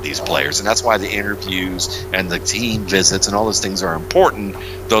know about these players, and that's why the interviews and the team visits and all those things are important,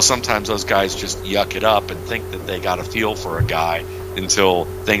 though sometimes those guys just yuck it up and think that they got a feel for a guy until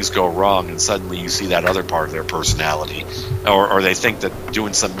things go wrong, and suddenly you see that other part of their personality, or they think that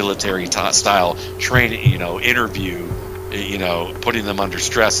doing some military style training, interview, putting them under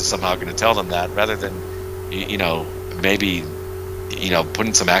stress is somehow going to tell them that, rather than maybe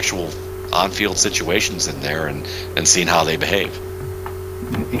putting some actual on-field situations in there and seeing how they behave.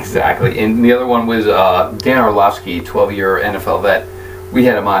 Exactly. And the other one was Dan Orlovsky, 12-year NFL vet. We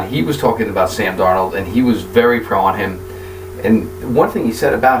had him on. He was talking about Sam Darnold, and he was very pro on him. And one thing he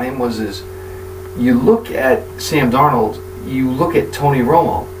said about him was, you look at Sam Darnold, you look at Tony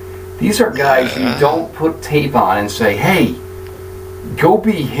Romo. These are guys you don't put tape on and say, hey, go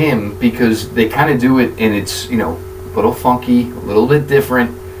be him, because they kind of do it, and it's, a little funky, a little bit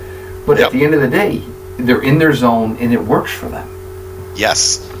different. But at the end of the day, they're in their zone, and it works for them.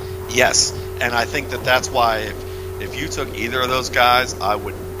 Yes. And I think that's why if you took either of those guys, I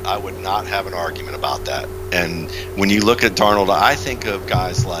would not have an argument about that. And when you look at Darnold, I think of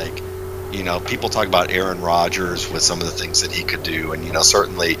guys like, people talk about Aaron Rodgers with some of the things that he could do. And,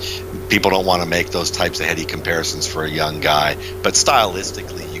 certainly people don't want to make those types of heady comparisons for a young guy. But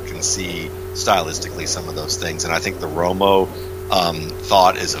stylistically, you can see some of those things. And I think the Romo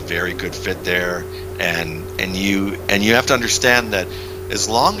thought is a very good fit there, and you have to understand that as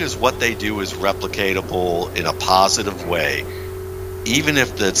long as what they do is replicatable in a positive way, even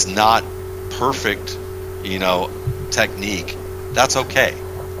if it's not perfect, technique, that's okay.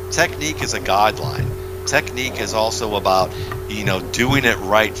 Technique is a guideline. Technique is also about doing it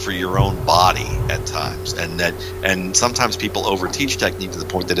right for your own body at times, and sometimes people overteach technique to the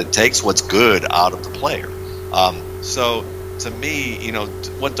point that it takes what's good out of the player. So to me,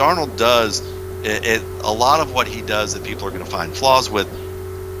 what Darnold does, a lot of what he does that people are going to find flaws with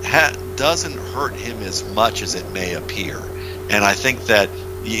doesn't hurt him as much as it may appear. And I think that,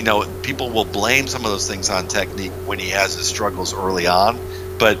 people will blame some of those things on technique when he has his struggles early on,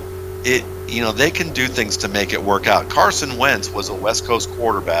 but they can do things to make it work out. Carson Wentz was a West Coast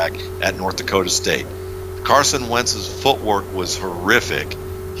quarterback at North Dakota State. Carson Wentz's footwork was horrific.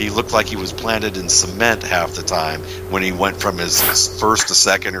 He looked like he was planted in cement half the time when he went from his first to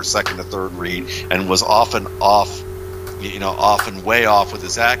second or second to third read, and was often way off with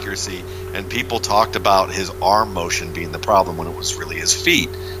his accuracy. And people talked about his arm motion being the problem when it was really his feet.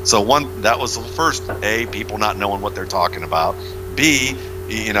 So that was the first, A, people not knowing what they're talking about. B,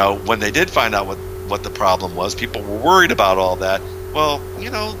 when they did find out what the problem was, people were worried about all that. Well,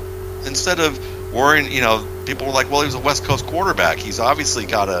 instead of worrying, people were like, well, he was a West Coast quarterback. He's obviously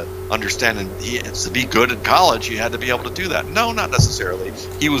got to understand, and to be good in college, you had to be able to do that. No, not necessarily.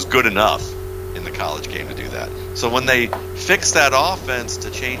 He was good enough in the college game to do that. So when they fixed that offense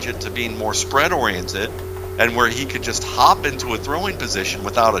to change it to being more spread-oriented, and where he could just hop into a throwing position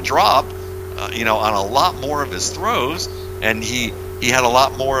without a drop, on a lot more of his throws, and he had a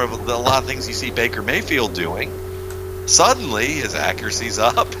lot of things you see Baker Mayfield doing. Suddenly, his accuracy's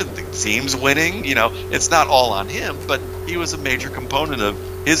up, and the team's winning. It's not all on him, but he was a major component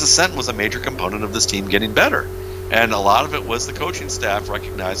his ascent was a major component of this team getting better. And a lot of it was the coaching staff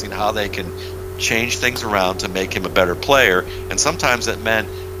recognizing how they can change things around to make him a better player. And sometimes it meant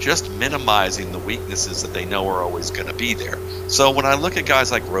just minimizing the weaknesses that they know are always going to be there. So when I look at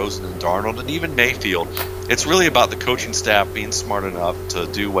guys like Rosen and Darnold and even Mayfield, it's really about the coaching staff being smart enough to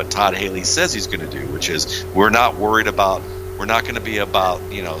do what Todd Haley says he's going to do, which is we're not going to be about,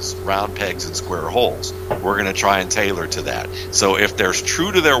 round pegs and square holes. We're going to try and tailor to that. So if they're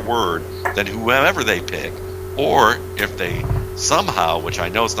true to their word, then whoever they pick, or if they somehow, which I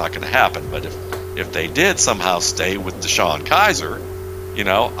know it's not going to happen, but if they did somehow stay with DeShone Kizer,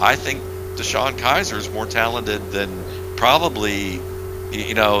 I think DeShone Kizer is more talented than probably,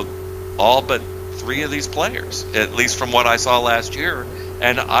 all but three of these players, at least from what I saw last year.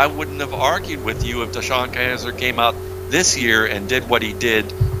 And I wouldn't have argued with you if DeShone Kizer came out this year and did what he did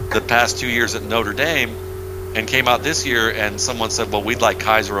the past 2 years at Notre Dame, and came out this year and someone said, well, we'd like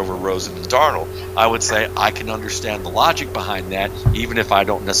Kizer over Rosen and Darnold. I would say I can understand the logic behind that, even if I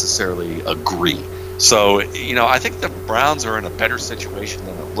don't necessarily agree. So, I think the Browns are in a better situation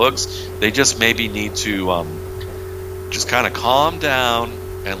than it looks. They just maybe need to just kind of calm down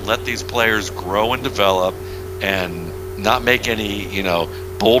and let these players grow and develop and not make any,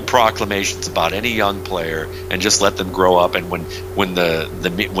 bold proclamations about any young player, and just let them grow up. And when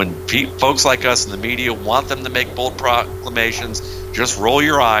folks like us in the media want them to make bold proclamations, just roll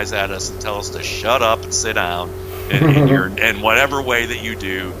your eyes at us and tell us to shut up and sit down. And whatever way that you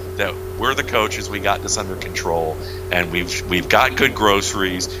do, that we're the coaches, we got this under control, and we've got good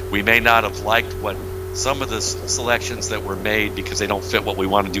groceries. We may not have liked what some of the selections that were made because they don't fit what we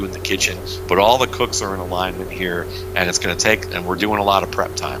want to do in the kitchen, but all the cooks are in alignment here, and it's going to take, and we're doing a lot of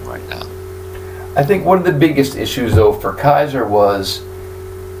prep time right now. I think one of the biggest issues, though, for Kizer was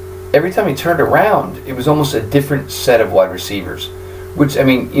every time he turned around, it was almost a different set of wide receivers. Which, I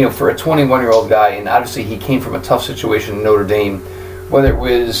mean, for a 21-year-old guy, and obviously he came from a tough situation in Notre Dame, whether it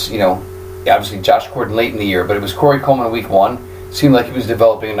was, obviously Josh Gordon late in the year, but it was Corey Coleman week 1, seemed like he was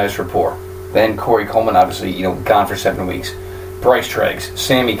developing a nice rapport. Then Corey Coleman, obviously, gone for 7 weeks. Bryce Treggs,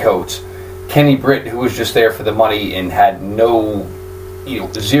 Sammy Coates, Kenny Britt, who was just there for the money and had no,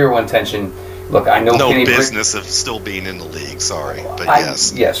 zero intention. Look, I know Kenny Britt. No business of still being in the league, sorry, but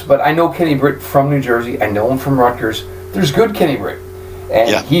yes. Yes, but I know Kenny Britt from New Jersey. I know him from Rutgers. There's good Kenny Britt.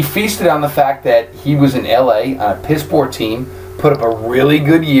 And he feasted on the fact that he was in L.A. on a piss poor team, put up a really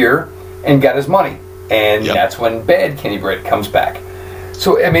good year, and got his money. And that's when bad Kenny Britt comes back.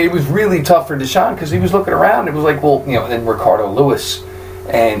 So, I mean, it was really tough for Deshaun because he was looking around. It was like, well, then Ricardo Lewis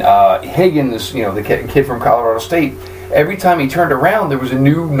and Higgins, the kid from Colorado State. Every time he turned around, there was a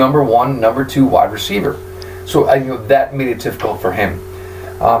new number 1, number 2 wide receiver. So, that made it difficult for him.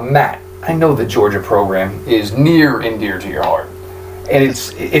 Matt, I know the Georgia program is near and dear to your heart. And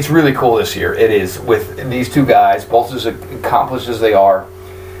it's really cool this year. It is, with these two guys, both as accomplished as they are.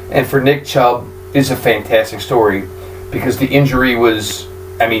 And for Nick Chubb, it's a fantastic story because the injury was,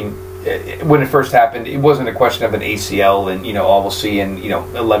 when it first happened, it wasn't a question of an ACL and, we'll see in,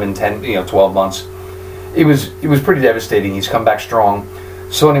 11, 10, 12 months. It was pretty devastating. He's come back strong.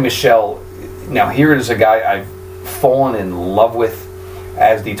 Sony Michel, now here is a guy I've fallen in love with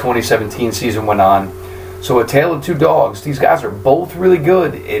as the 2017 season went on. So a tale of two dogs. These guys are both really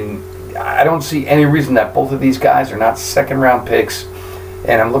good, and I don't see any reason that both of these guys are not second-round picks.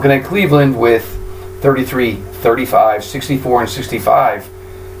 And I'm looking at Cleveland with 33, 35, 64, and 65.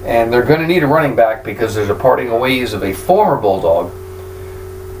 And they're going to need a running back because there's a parting of ways of a former Bulldog.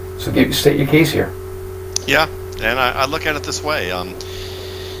 So state your case here. Yeah, and I look at it this way.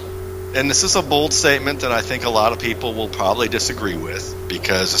 And this is a bold statement that I think a lot of people will probably disagree with,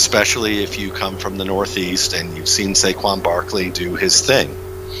 because especially if you come from the Northeast and you've seen Saquon Barkley do his thing.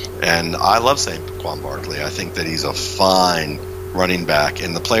 And I love Saquon Barkley. I think that he's a fine running back.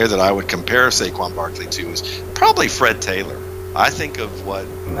 And the player that I would compare Saquon Barkley to is probably Fred Taylor. I think of what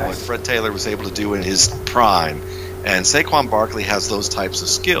Fred Taylor was able to do in his prime, and Saquon Barkley has those types of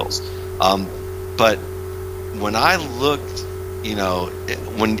skills. But when I looked,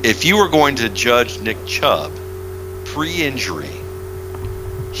 if you were going to judge Nick Chubb pre-injury,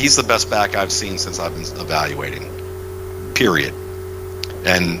 he's the best back I've seen since I've been evaluating, period.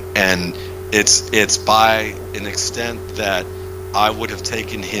 And it's by an extent that I would have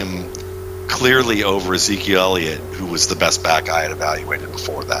taken him clearly over Ezekiel Elliott, who was the best back I had evaluated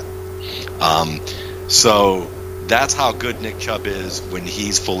before that. So that's how good Nick Chubb is when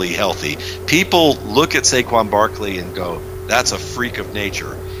he's fully healthy. People look at Saquon Barkley and go, that's a freak of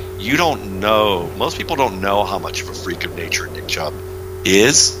nature. You don't know, most people don't know how much of a freak of nature Nick Chubb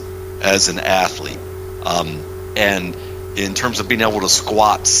is as an athlete. And in terms of being able to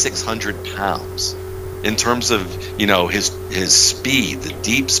squat 600 pounds, in terms of, his speed, the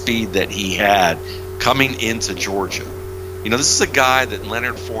deep speed that he had coming into Georgia. This is a guy that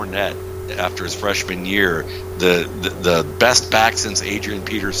Leonard Fournette, after his freshman year, the best back since Adrian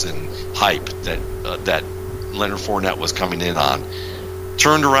Peterson hype that Leonard Fournette was coming in on,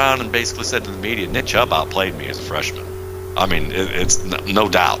 turned around and basically said to the media, Nick Chubb outplayed me as a freshman. I mean, it's no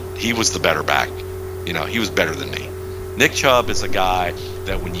doubt. He was the better back. He was better than me. Nick Chubb is a guy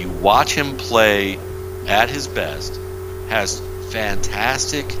that when you watch him play at his best, has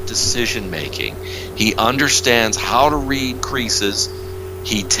fantastic decision making. He understands how to read creases.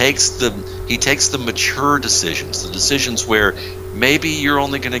 He takes the mature decisions, the decisions where maybe you're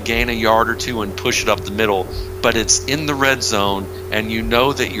only going to gain a yard or two and push it up the middle, but it's in the red zone, and you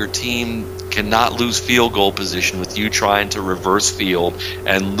know that your team cannot lose field goal position with you trying to reverse field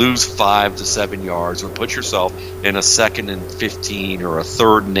and lose 5 to 7 yards, or put yourself in a 2nd and 15 or a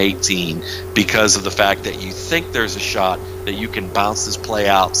 3rd and 18 because of the fact that you think there's a shot that you can bounce this play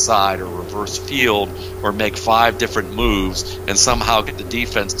outside or reverse field or make 5 different moves and somehow get the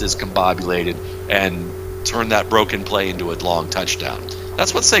defense discombobulated and turn that broken play into a long touchdown.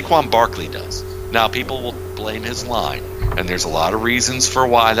 That's what Saquon Barkley does. Now, people will blame his line, and there's a lot of reasons for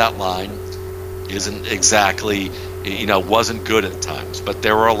why that line isn't exactly, wasn't good at times. But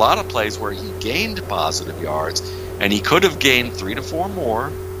there were a lot of plays where he gained positive yards, and he could have gained 3 to 4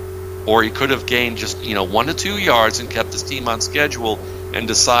 more, or he could have gained just 1 to 2 yards and kept his team on schedule and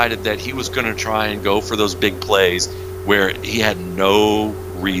decided that he was going to try and go for those big plays where he had no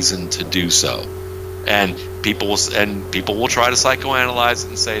reason to do so. And people will try to psychoanalyze it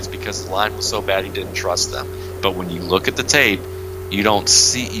and say it's because the line was so bad he didn't trust them. But when you look at the tape, you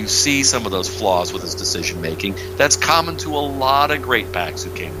see some of those flaws with his decision making. That's common to a lot of great backs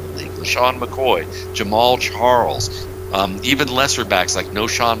who came in the league. LaShawn McCoy, Jamal Charles, even lesser backs like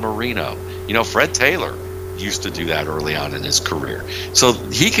Noshawn Marino. Fred Taylor used to do that early on in his career. So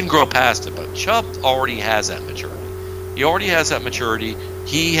he can grow past it, but Chubb already has that maturity. He already has that maturity.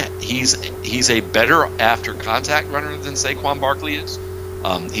 He's a better after contact runner than Saquon Barkley is.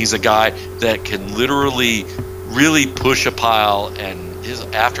 He's a guy that can literally really push a pile, and his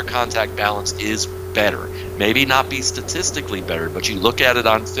after contact balance is better. Maybe not be statistically better, but you look at it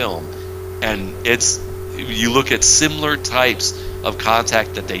on film, and you look at similar types of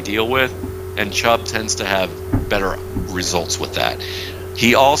contact that they deal with, and Chubb tends to have better results with that.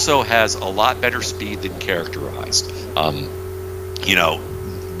 He also has a lot better speed than characterized.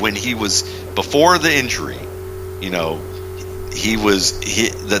 When he was before the injury,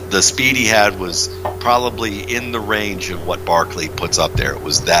 the speed he had was probably in the range of what Barkley puts up there. He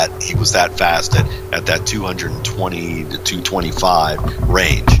was that fast at that 220 to 225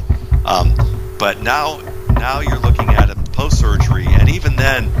 range. But now you're looking at him post surgery, and even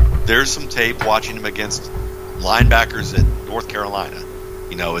then, there's some tape watching him against linebackers at North Carolina.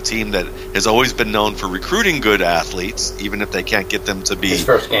 A team that has always been known for recruiting good athletes, even if they can't get them to be, his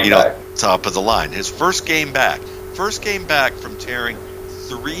first game back. Top of the line. His first game back from tearing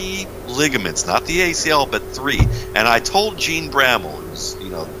 3 ligaments, not the ACL, but 3. And I told Gene Bramall, who's,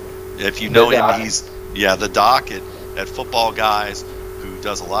 if you know him, he's the doc at Football Guys, who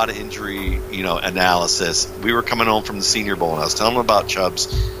does a lot of injury, analysis. We were coming home from the Senior Bowl, and I was telling him about Chubb's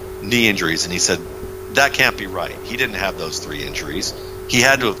knee injuries, and he said, that can't be right. He didn't have those 3 injuries. He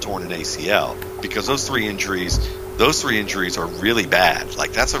had to have torn an ACL, because those 3 injuries are really bad.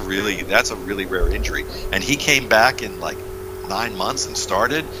 Like, that's a really rare injury. And he came back in like 9 months and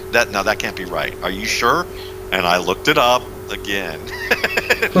started that. Now that can't be right. Are you sure? And I looked it up again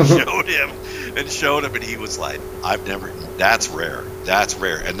and showed him, and he was like, that's rare.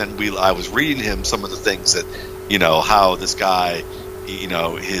 And then I was reading him some of the things that, how this guy,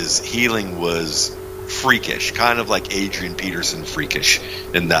 his healing was freakish, kind of like Adrian Peterson freakish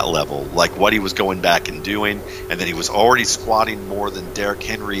in that level, like what he was going back and doing. And then he was already squatting more than Derrick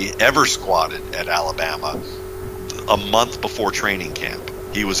Henry ever squatted at Alabama a month before training camp.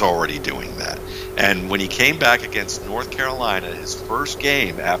 He was already doing that. And when he came back against North Carolina, his first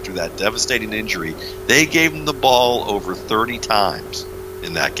game after that devastating injury, they gave him the ball over 30 times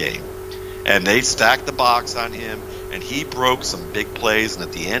in that game. And they stacked the box on him, and he broke some big plays, and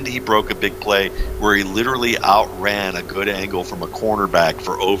at the end he broke a big play where he literally outran a good angle from a cornerback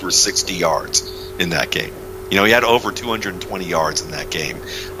for over 60 yards in that game. He had over 220 yards in that game.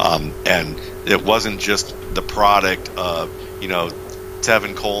 And it wasn't just the product of,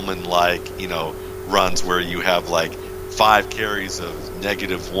 Tevin Coleman-like, runs where you have like 5 carries of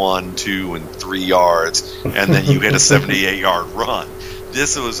 -1, 2, and 3 yards, and then you hit a 78-yard run.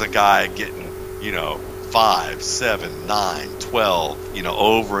 This was a guy getting, 5, 7, 9, 12,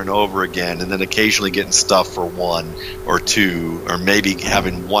 over and over again, and then occasionally getting stuffed for 1 or 2, or maybe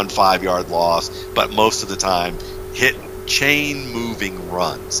having 1 5-yard loss, but most of the time hitting chain-moving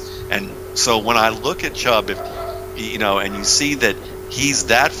runs. And so when I look at Chubb, and you see that he's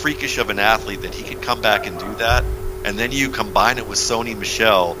that freakish of an athlete that he could come back and do that, and then you combine it with Sony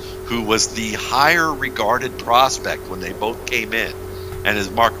Michel, who was the higher regarded prospect when they both came in. And as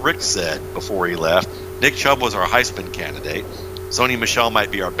Mark Richt said before he left, Nick Chubb was our Heisman candidate. Sony Michel might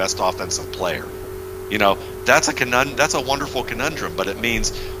be our best offensive player. That's a wonderful conundrum, but it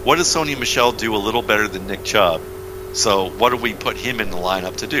means, what does Sony Michel do a little better than Nick Chubb? So what do we put him in the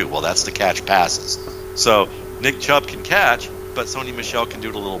lineup to do? Well, that's to catch passes. So Nick Chubb can catch, but Sony Michel can do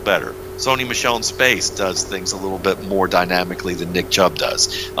it a little better. Sony Michel in space does things a little bit more dynamically than Nick Chubb does.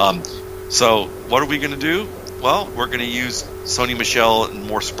 So what are we going to do? Well, we're going to use Sony Michel in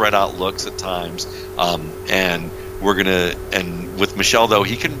more spread out looks at times, and and with Michel, though,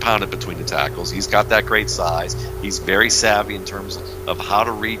 he can pound it between the tackles. He's got that great size. He's very savvy in terms of how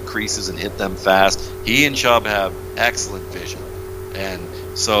to read creases and hit them fast. He and Chubb have excellent vision. And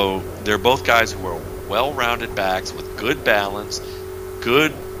so they're both guys who are well-rounded backs with good balance,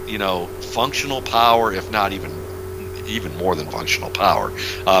 good, functional power, if not even more than functional power,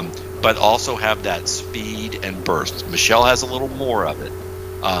 but also have that speed and burst. Michel has a little more of it.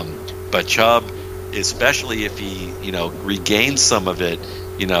 But Chubb, especially if he, regains some of it,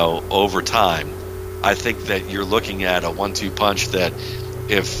 over time, I think that you're looking at a 1-2 punch that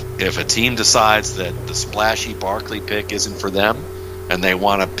if a team decides that the splashy Barkley pick isn't for them and they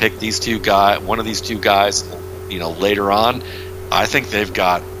want to pick one of these two guys, later on, I think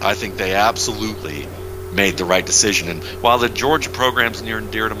they absolutely made the right decision. And while the Georgia program's near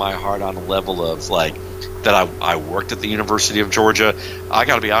and dear to my heart on a level of that I worked at the University of Georgia, I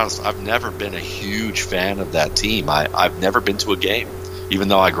got to be honest, I've never been a huge fan of that team. I've never been to a game, even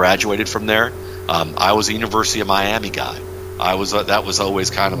though I graduated from there. I was a University of Miami guy. That was always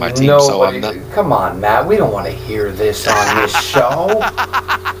kind of my team. Come on, Matt. We don't want to hear this on this show.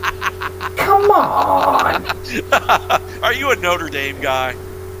 Come on. Are you a Notre Dame guy?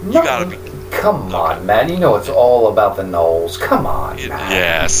 You gotta be. Come on, man. It's all about the Noles. Come on, man.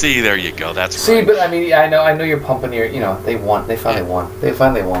 Yeah, see, there you go. That's right. See, but I know you're pumping your, they won. They finally won. They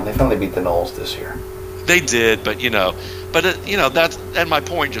finally beat the Noles this year. They did, but that's, and my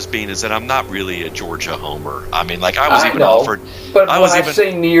point just being is that I'm not really a Georgia homer. I mean, I was even offered. But I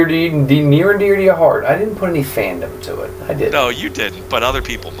say near and dear to your heart, I didn't put any fandom to it. I didn't. No, you didn't, but other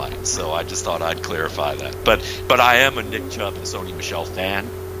people might. So I just thought I'd clarify that. But I am a Nick Chubb and Sony Michel fan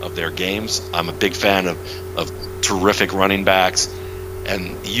of their games. I'm a big fan of terrific running backs,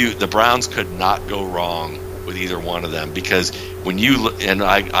 and the Browns could not go wrong with either one of them, because when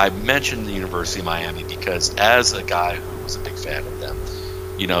I mentioned the University of Miami because as a guy who was a big fan of them,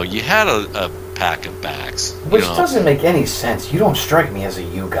 you had a pack of backs. Which doesn't make any sense. You don't strike me as a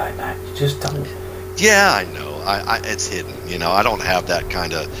you guy, Matt. You just don't. Yeah, I know. It's hidden. I don't have that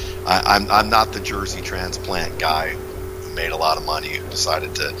kind of. I'm not the Jersey transplant guy who made a lot of money who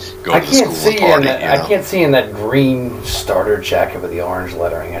decided to go to school and party. I can't see in that green starter jacket with the orange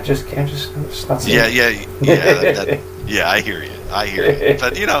lettering. I just can't. It's not seeing. Yeah. I hear you.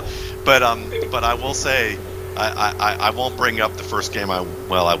 But I will say. I won't bring up the first game. I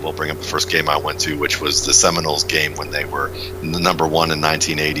will bring up the first game I went to, which was the Seminoles game when they were the number one in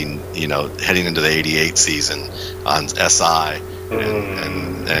 1980. Heading into the '88 season on SI,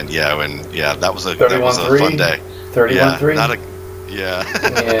 and that was a fun day. 31-3. Yeah,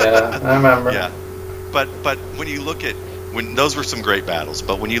 I remember. Yeah, but when you look at those were some great battles.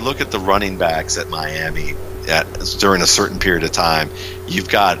 But when you look at the running backs at Miami during a certain period of time, you've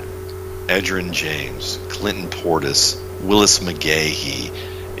got Edgerrin James, Clinton Portis, Willis McGahee,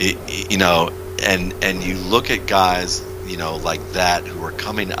 and you look at guys, like that who are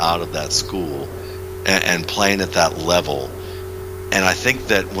coming out of that school and playing at that level. And I think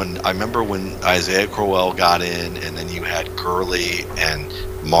that I remember when Isaiah Crowell got in, and then you had Gurley and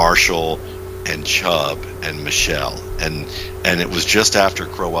Marshall and Chubb and Michel, and it was just after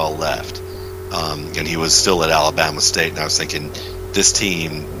Crowell left, and he was still at Alabama State, and I was thinking, this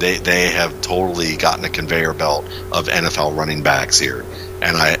team, they have totally gotten a conveyor belt of NFL running backs here.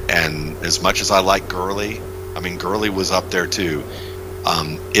 And as much as I like Gurley, Gurley was up there too.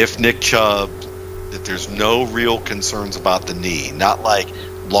 If Nick Chubb, that there's no real concerns about the knee, not like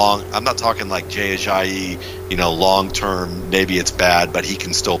I'm not talking like Jay Ajayi, long term, maybe it's bad, but he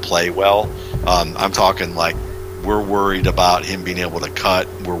can still play well. I'm talking like we're worried about him being able to cut.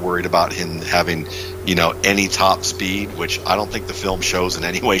 We're worried about him having, any top speed, which I don't think the film shows in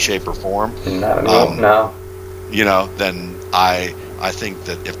any way, shape, or form. No. Then I think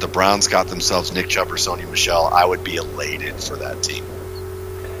that if the Browns got themselves Nick Chubb or Sony Michel, I would be elated for that team.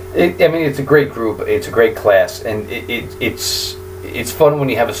 It's a great group. It's a great class, and it's fun when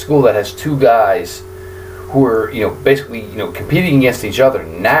you have a school that has two guys who are basically competing against each other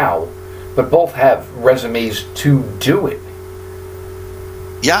now, but both have resumes to do it.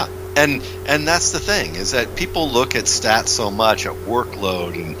 Yeah, and that's the thing, is that people look at stats so much, at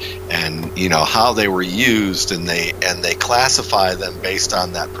workload and how they were used, and they classify them based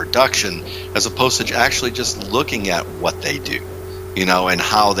on that production, as opposed to actually just looking at what they do, and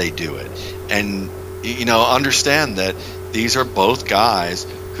how they do it. And understand that these are both guys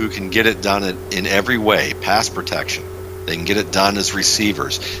who can get it done in every way. Pass protection, they can get it done as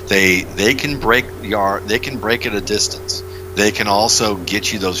receivers. They can break at a distance. They can also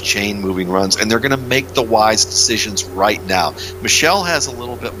get you those chain-moving runs, and they're going to make the wise decisions right now. Michel has a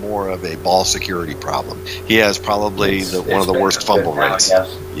little bit more of a ball security problem. He has probably one of the worst fumble rates.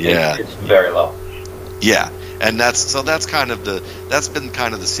 Yeah, it's very low. Yeah, and that's been kind of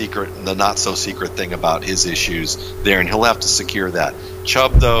the secret, the not so secret thing about his issues there, and he'll have to secure that.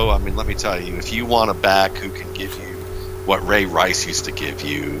 Chubb, though, I mean, let me tell you, if you want a back who can give you what Ray Rice used to give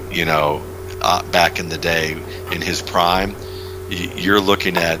you, back in the day in his prime, you're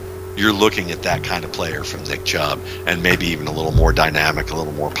looking at that kind of player from Nick Chubb, and maybe even a little more dynamic, a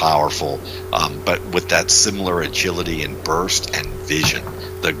little more powerful, but with that similar agility and burst and vision,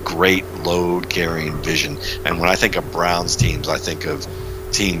 the great load carrying vision. And when I think of Browns teams, I think of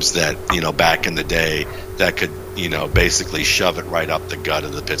teams that, back in the day that could, basically shove it right up the gut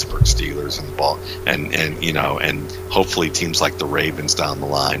of the Pittsburgh Steelers and the ball, and hopefully teams like the Ravens down the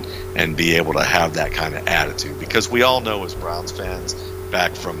line, and be able to have that kind of attitude. Because we all know as Browns fans,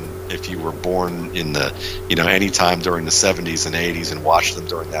 back from if you were born in the, any time during the 70s and 80s and watched them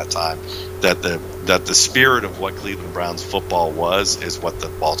during that time, that the spirit of what Cleveland Browns football is what the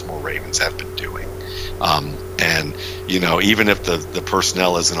Baltimore Ravens have been doing. And, even if the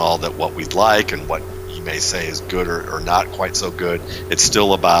personnel isn't all that what we'd like and what you may say is good or not quite so good, it's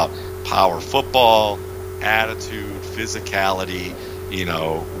still about power football, attitude, physicality,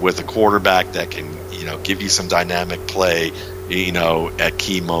 with a quarterback that can, give you some dynamic play, at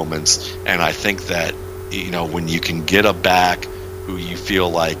key moments. And I think that, when you can get a back who you feel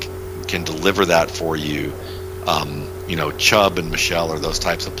like can deliver that for you, Chubb and Michel are those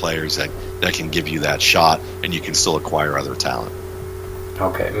types of players that can give you that shot, and you can still acquire other talent.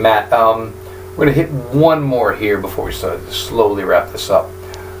 Okay, Matt, we're going to hit one more here before we slowly wrap this up.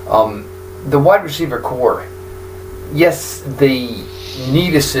 The wide receiver core, yes, they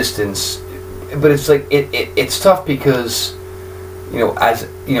need assistance, but it's like it's tough because, as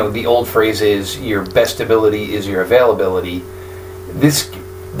the old phrase is, your best ability is your availability.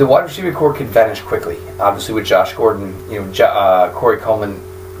 The wide receiver core could vanish quickly. Obviously, with Josh Gordon, Corey Coleman,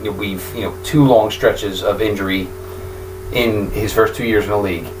 we've 2 long stretches of injury in his first 2 years in the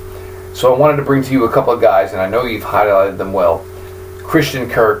league. So I wanted to bring to you a couple of guys, and I know you've highlighted them well. Christian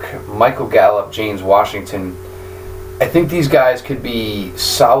Kirk, Michael Gallup, James Washington. I think these guys could be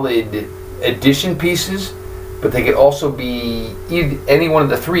solid addition pieces, but they could also be, any one of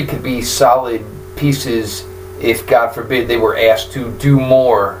the 3 could be solid pieces if, God forbid, they were asked to do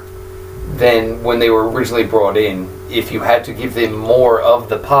more than when they were originally brought in. If you had to give them more of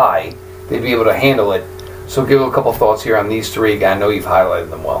the pie, they'd be able to handle it. So give a couple thoughts here on these 3. I know you've highlighted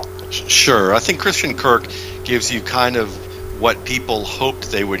them well. Sure. I think Christian Kirk gives you kind of what people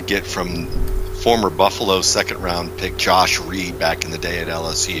hoped they would get from former Buffalo second-round pick Josh Reed back in the day at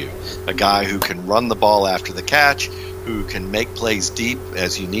LSU. A guy who can run the ball after the catch, who can make plays deep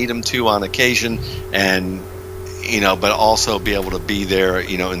as you need him to on occasion, and but also be able to be there,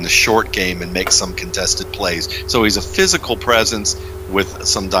 in the short game and make some contested plays. So he's a physical presence with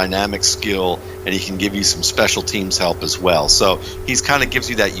some dynamic skill, and he can give you some special teams help as well. So he's kind of gives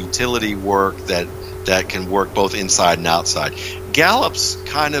you that utility work that can work both inside and outside. Gallup's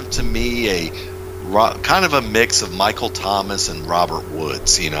kind of, to me, a mix of Michael Thomas and Robert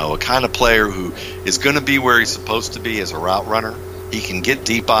Woods, a kind of player who is going to be where he's supposed to be as a route runner. He can get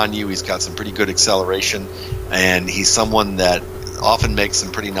deep on you. He's got some pretty good acceleration, and he's someone that often makes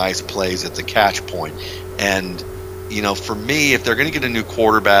some pretty nice plays at the catch point. And, for me, if they're going to get a new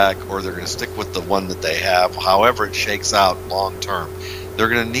quarterback or they're going to stick with the one that they have, however it shakes out long term, they're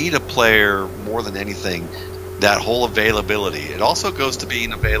going to need a player more than anything, that whole availability. It also goes to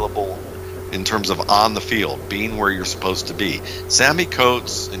being available in terms of on the field, being where you're supposed to be. Sammy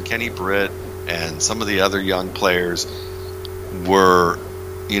Coates and Kenny Britt and some of the other young players were,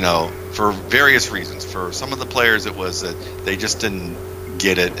 for various reasons. For some of the players, it was that they just didn't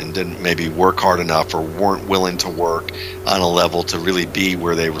get it and didn't maybe work hard enough or weren't willing to work on a level to really be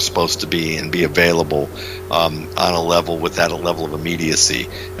where they were supposed to be and be available on a level with that level of immediacy.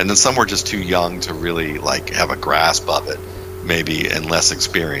 And then some were just too young to really have a grasp of it, maybe, and less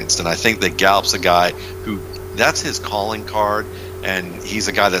experienced. And I think that Gallup's a guy who, that's his calling card. And he's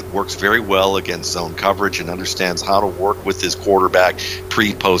a guy that works very well against zone coverage and understands how to work with his quarterback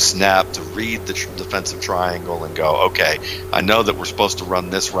pre-post snap to read the defensive triangle and go, okay, I know that we're supposed to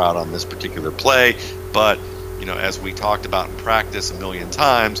run this route on this particular play, but as we talked about in practice a million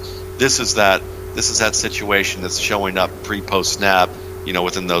times, this is that situation that's showing up pre-post snap,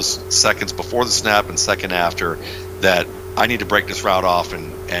 within those seconds before the snap and second after, that I need to break this route off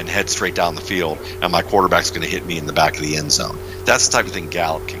and head straight down the field, and my quarterback's going to hit me in the back of the end zone. That's the type of thing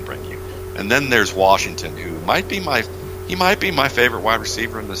Gallup can bring you. And then there's Washington, who might be he might be my favorite wide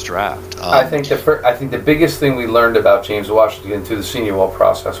receiver in this draft. I think the biggest thing we learned about James Washington through the Senior Bowl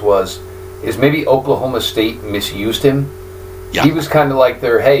process is maybe Oklahoma State misused him. Yeah. He was kind of like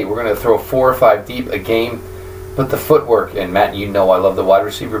hey, we're going to throw 4 or 5 deep a game, but the footwork, and Matt, I love the wide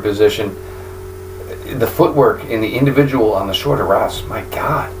receiver position. The footwork in the individual on the shorter routes, my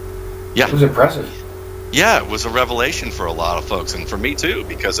God, it was impressive. Yeah, it was a revelation for a lot of folks, and for me too,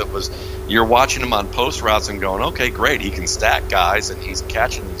 because you're watching him on post routes and going, okay, great, he can stack guys, and he's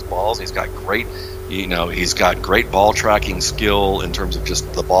catching these balls. He's got great ball tracking skill in terms of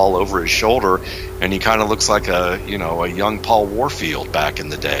just the ball over his shoulder, and he kind of looks like a young Paul Warfield back in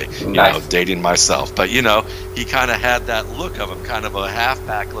the day. Nice. Dating myself, but he kind of had that look of him, kind of a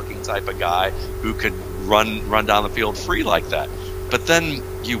halfback looking type of guy who could run down the field free like that. But then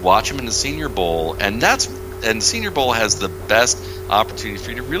you watch him in the Senior Bowl, and Senior Bowl has the best opportunity for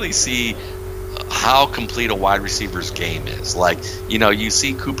you to really see how complete a wide receiver's game is. Like, you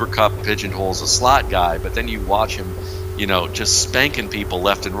see Cooper Kupp pigeonholes a slot guy, but then you watch him, just spanking people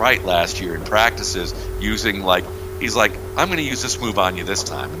left and right last year in practices using he's like, I'm going to use this move on you this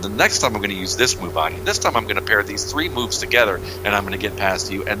time. And the next time I'm going to use this move on you. This time I'm going to pair these 3 moves together and I'm going to get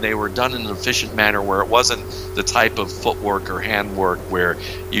past you. And they were done in an efficient manner where it wasn't the type of footwork or handwork where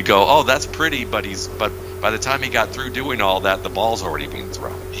you go, oh, that's pretty, but by the time he got through doing all that, the ball's already being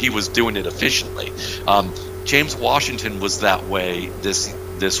thrown. He was doing it efficiently. James Washington was that way this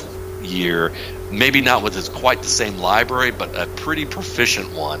year, maybe not with quite the same library, but a pretty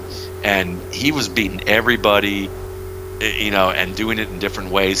proficient one. And he was beating everybody, and doing it in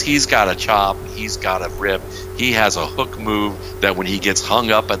different ways. He's got a chop. He's got a rip. He has a hook move that when he gets hung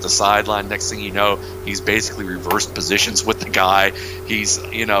up at the sideline, next thing you know, he's basically reversed positions with the guy. He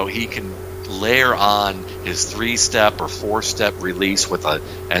can layer on his 3-step or 4-step release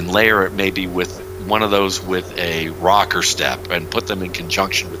and layer it maybe with one of those with a rocker step and put them in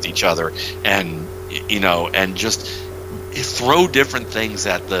conjunction with each other, and just throw different things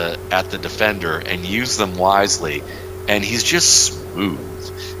at the defender and use them wisely. And he's just smooth,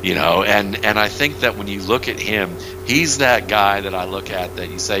 and I think that when you look at him, he's that guy that I look at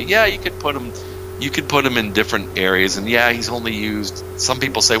that you say, yeah, you could put him in different areas, and yeah, he's only used, some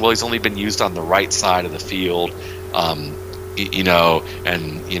people say, well, he's only been used on the right side of the field, I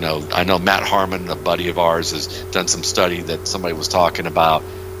know Matt Harmon, a buddy of ours, has done some study that somebody was talking about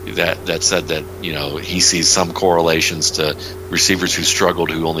that said that he sees some correlations to receivers who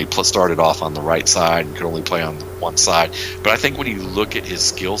struggled, who only started off on the right side and could only play on one side. But I think when you look at his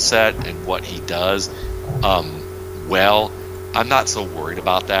skill set and what he does, I'm not so worried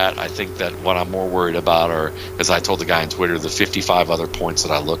about that. I think that what I'm more worried about are, as I told the guy on Twitter, the 55 other points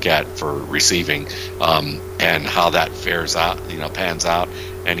that I look at for receiving, and how that pans out.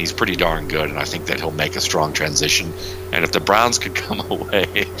 And he's pretty darn good, and I think that he'll make a strong transition. And if the Browns could come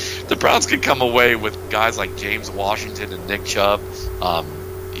away with guys like James Washington and Nick Chubb,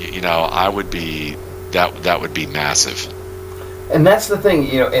 I would be that would be massive. And that's the thing,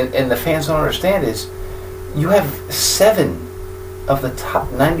 and the fans don't understand is you have 7 of the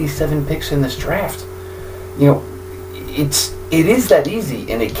top 97 picks in this draft. It is that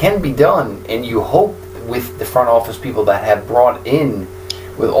easy, and it can be done. And you hope with the front office people that have brought in,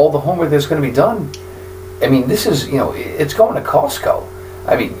 with all the homework that's going to be done. I mean, this is it's going to Costco.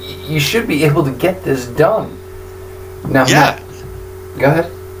 I mean, you should be able to get this done. Now, yeah. Matt, go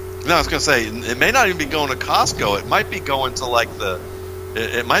ahead. No, I was going to say, it may not even be going to Costco. It might be going to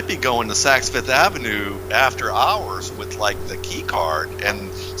it might be going to Saks Fifth Avenue after hours with the key card,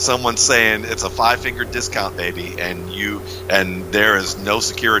 and someone saying it's a 5-finger discount, baby, and there is no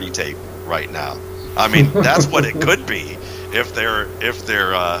security tape right now. I mean, that's what it could be if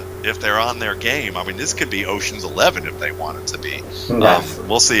they're on their game. I mean, this could be Ocean's 11 if they want it to be. Nice.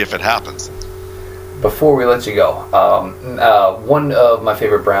 We'll see if it happens. Before we let you go, one of my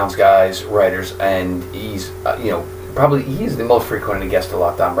favorite Browns guys, writers, and he's probably he's the most frequent guest to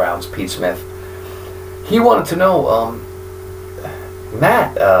Locked On Browns, Pete Smith. He wanted to know,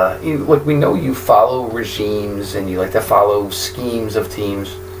 Matt, look, we know you follow regimes and you like to follow schemes of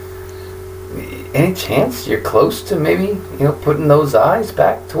teams. Any chance you're close to maybe putting those eyes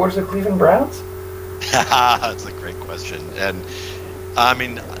back towards the Cleveland Browns? That's a great question, and I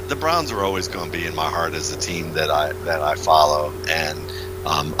mean, the Browns are always going to be in my heart as a team that I follow, and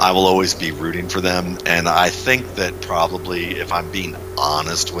I will always be rooting for them. And I think that probably, if I'm being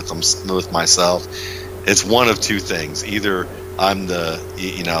honest with myself, it's one of two things. Either I'm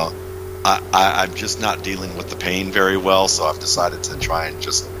I'm just not dealing with the pain very well, so I've decided to try and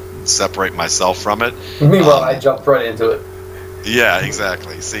just separate myself from it. Meanwhile, I jumped right into it. Yeah,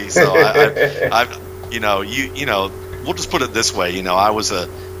 exactly. See, so I've we'll just put it this way. I was a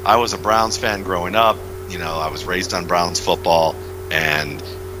Browns fan growing up. I was raised on Browns football, and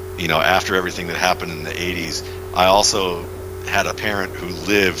after everything that happened in the 80s, I also had a parent who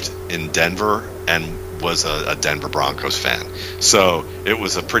lived in Denver and was a Denver Broncos fan. So it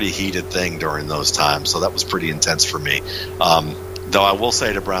was a pretty heated thing during those times. So that was pretty intense for me. Though I will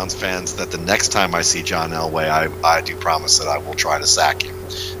say to Browns fans that the next time I see John Elway, I do promise that I will try to sack him,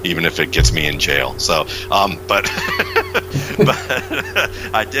 even if it gets me in jail. So, but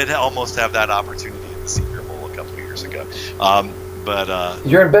I did almost have that opportunity in the Senior Bowl a couple of years ago. But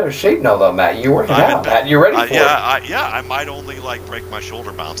you're in better shape now, though, Matt. You're working out, Matt. You're ready for it. I might only break my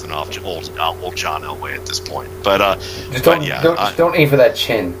shoulder bouncing off old John Elway at this point. But don't aim for that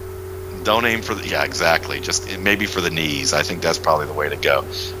chin. Don't aim for exactly. Just maybe for the knees. I think that's probably the way to go.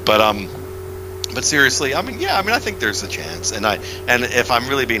 But seriously, I think there's a chance. And if I'm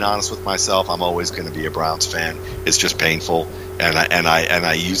really being honest with myself, I'm always going to be a Browns fan. It's just painful. And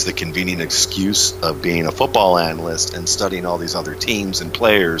I use the convenient excuse of being a football analyst and studying all these other teams and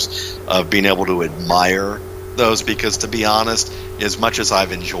players, of being able to admire those, because to be honest, as much as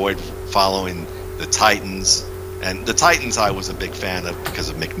I've enjoyed following the Titans, and the Titans I was a big fan of because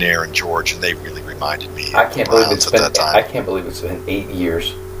of McNair and George, and they really reminded me I can't believe it's been 8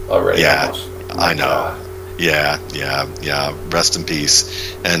 years already. Yeah, almost. I know. Yeah. Rest in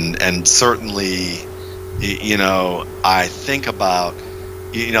peace. And certainly, I think about,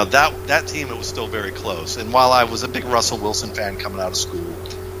 that team, it was still very close. And while I was a big Russell Wilson fan coming out of school,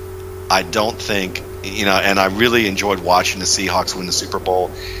 I don't think, and I really enjoyed watching the Seahawks win the Super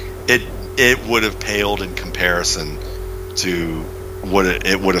Bowl, it would have paled in comparison to what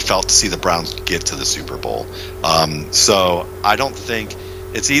it would have felt to see the Browns get to the Super Bowl. So I don't think,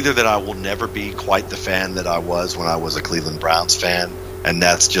 it's either that I will never be quite the fan that I was when I was a Cleveland Browns fan, and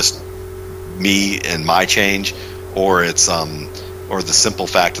that's just me and my change, or it's or the simple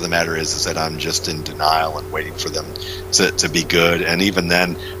fact of the matter is that I'm just in denial and waiting for them to be good. And even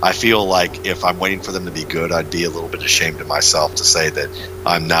then, I feel like if I'm waiting for them to be good, I'd be a little bit ashamed of myself to say that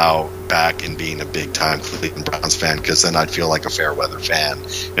I'm now back in being a big-time Cleveland Browns fan, because then I'd feel like a fair-weather fan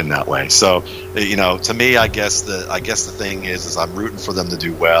in that way. So, to me, I guess the thing is I'm rooting for them to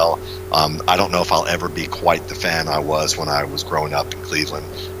do well. I don't know if I'll ever be quite the fan I was when I was growing up in Cleveland,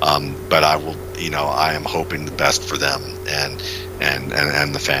 but I will. I am hoping the best for them and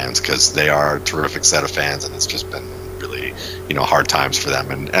the fans, because they are a terrific set of fans, and it's just been really hard times for them.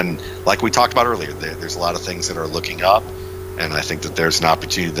 And like we talked about earlier, there's a lot of things that are looking up, and I think that there's an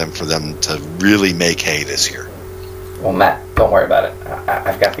opportunity for them to really make hay this year. Well, Matt, don't worry about it.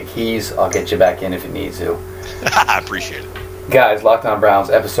 I've got the keys. I'll get you back in if it needs to. I appreciate it. Guys, Locked On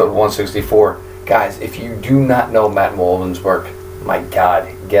Browns, episode 164. Guys, if you do not know Matt Molden's work, my God,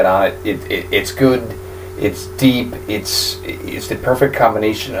 get on it. It's good. It's deep. It's the perfect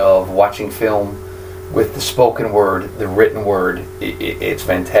combination of watching film with the spoken word, the written word. It's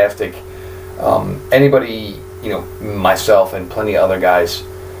fantastic. Anybody, myself and plenty of other guys,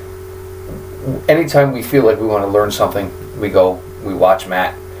 anytime we feel like we want to learn something, we go, we watch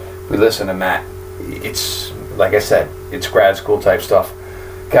Matt, we listen to Matt. It's, like I said, it's grad school type stuff.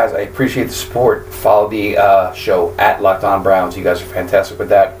 Guys, I appreciate the support. Follow the show at Locked On Browns. You guys are fantastic with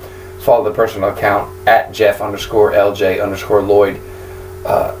that. Follow the personal account at Jeff_LJ_Lloyd.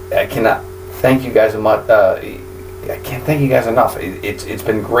 I cannot thank you guys enough. I can't thank you guys enough. It's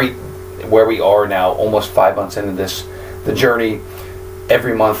been great where we are now, almost 5 months into the journey.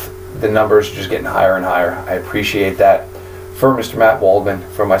 Every month, the numbers are just getting higher and higher. I appreciate that. For Mr. Matt Waldman,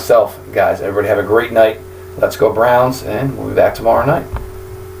 for myself, guys, everybody have a great night. Let's go Browns, and we'll be back tomorrow night.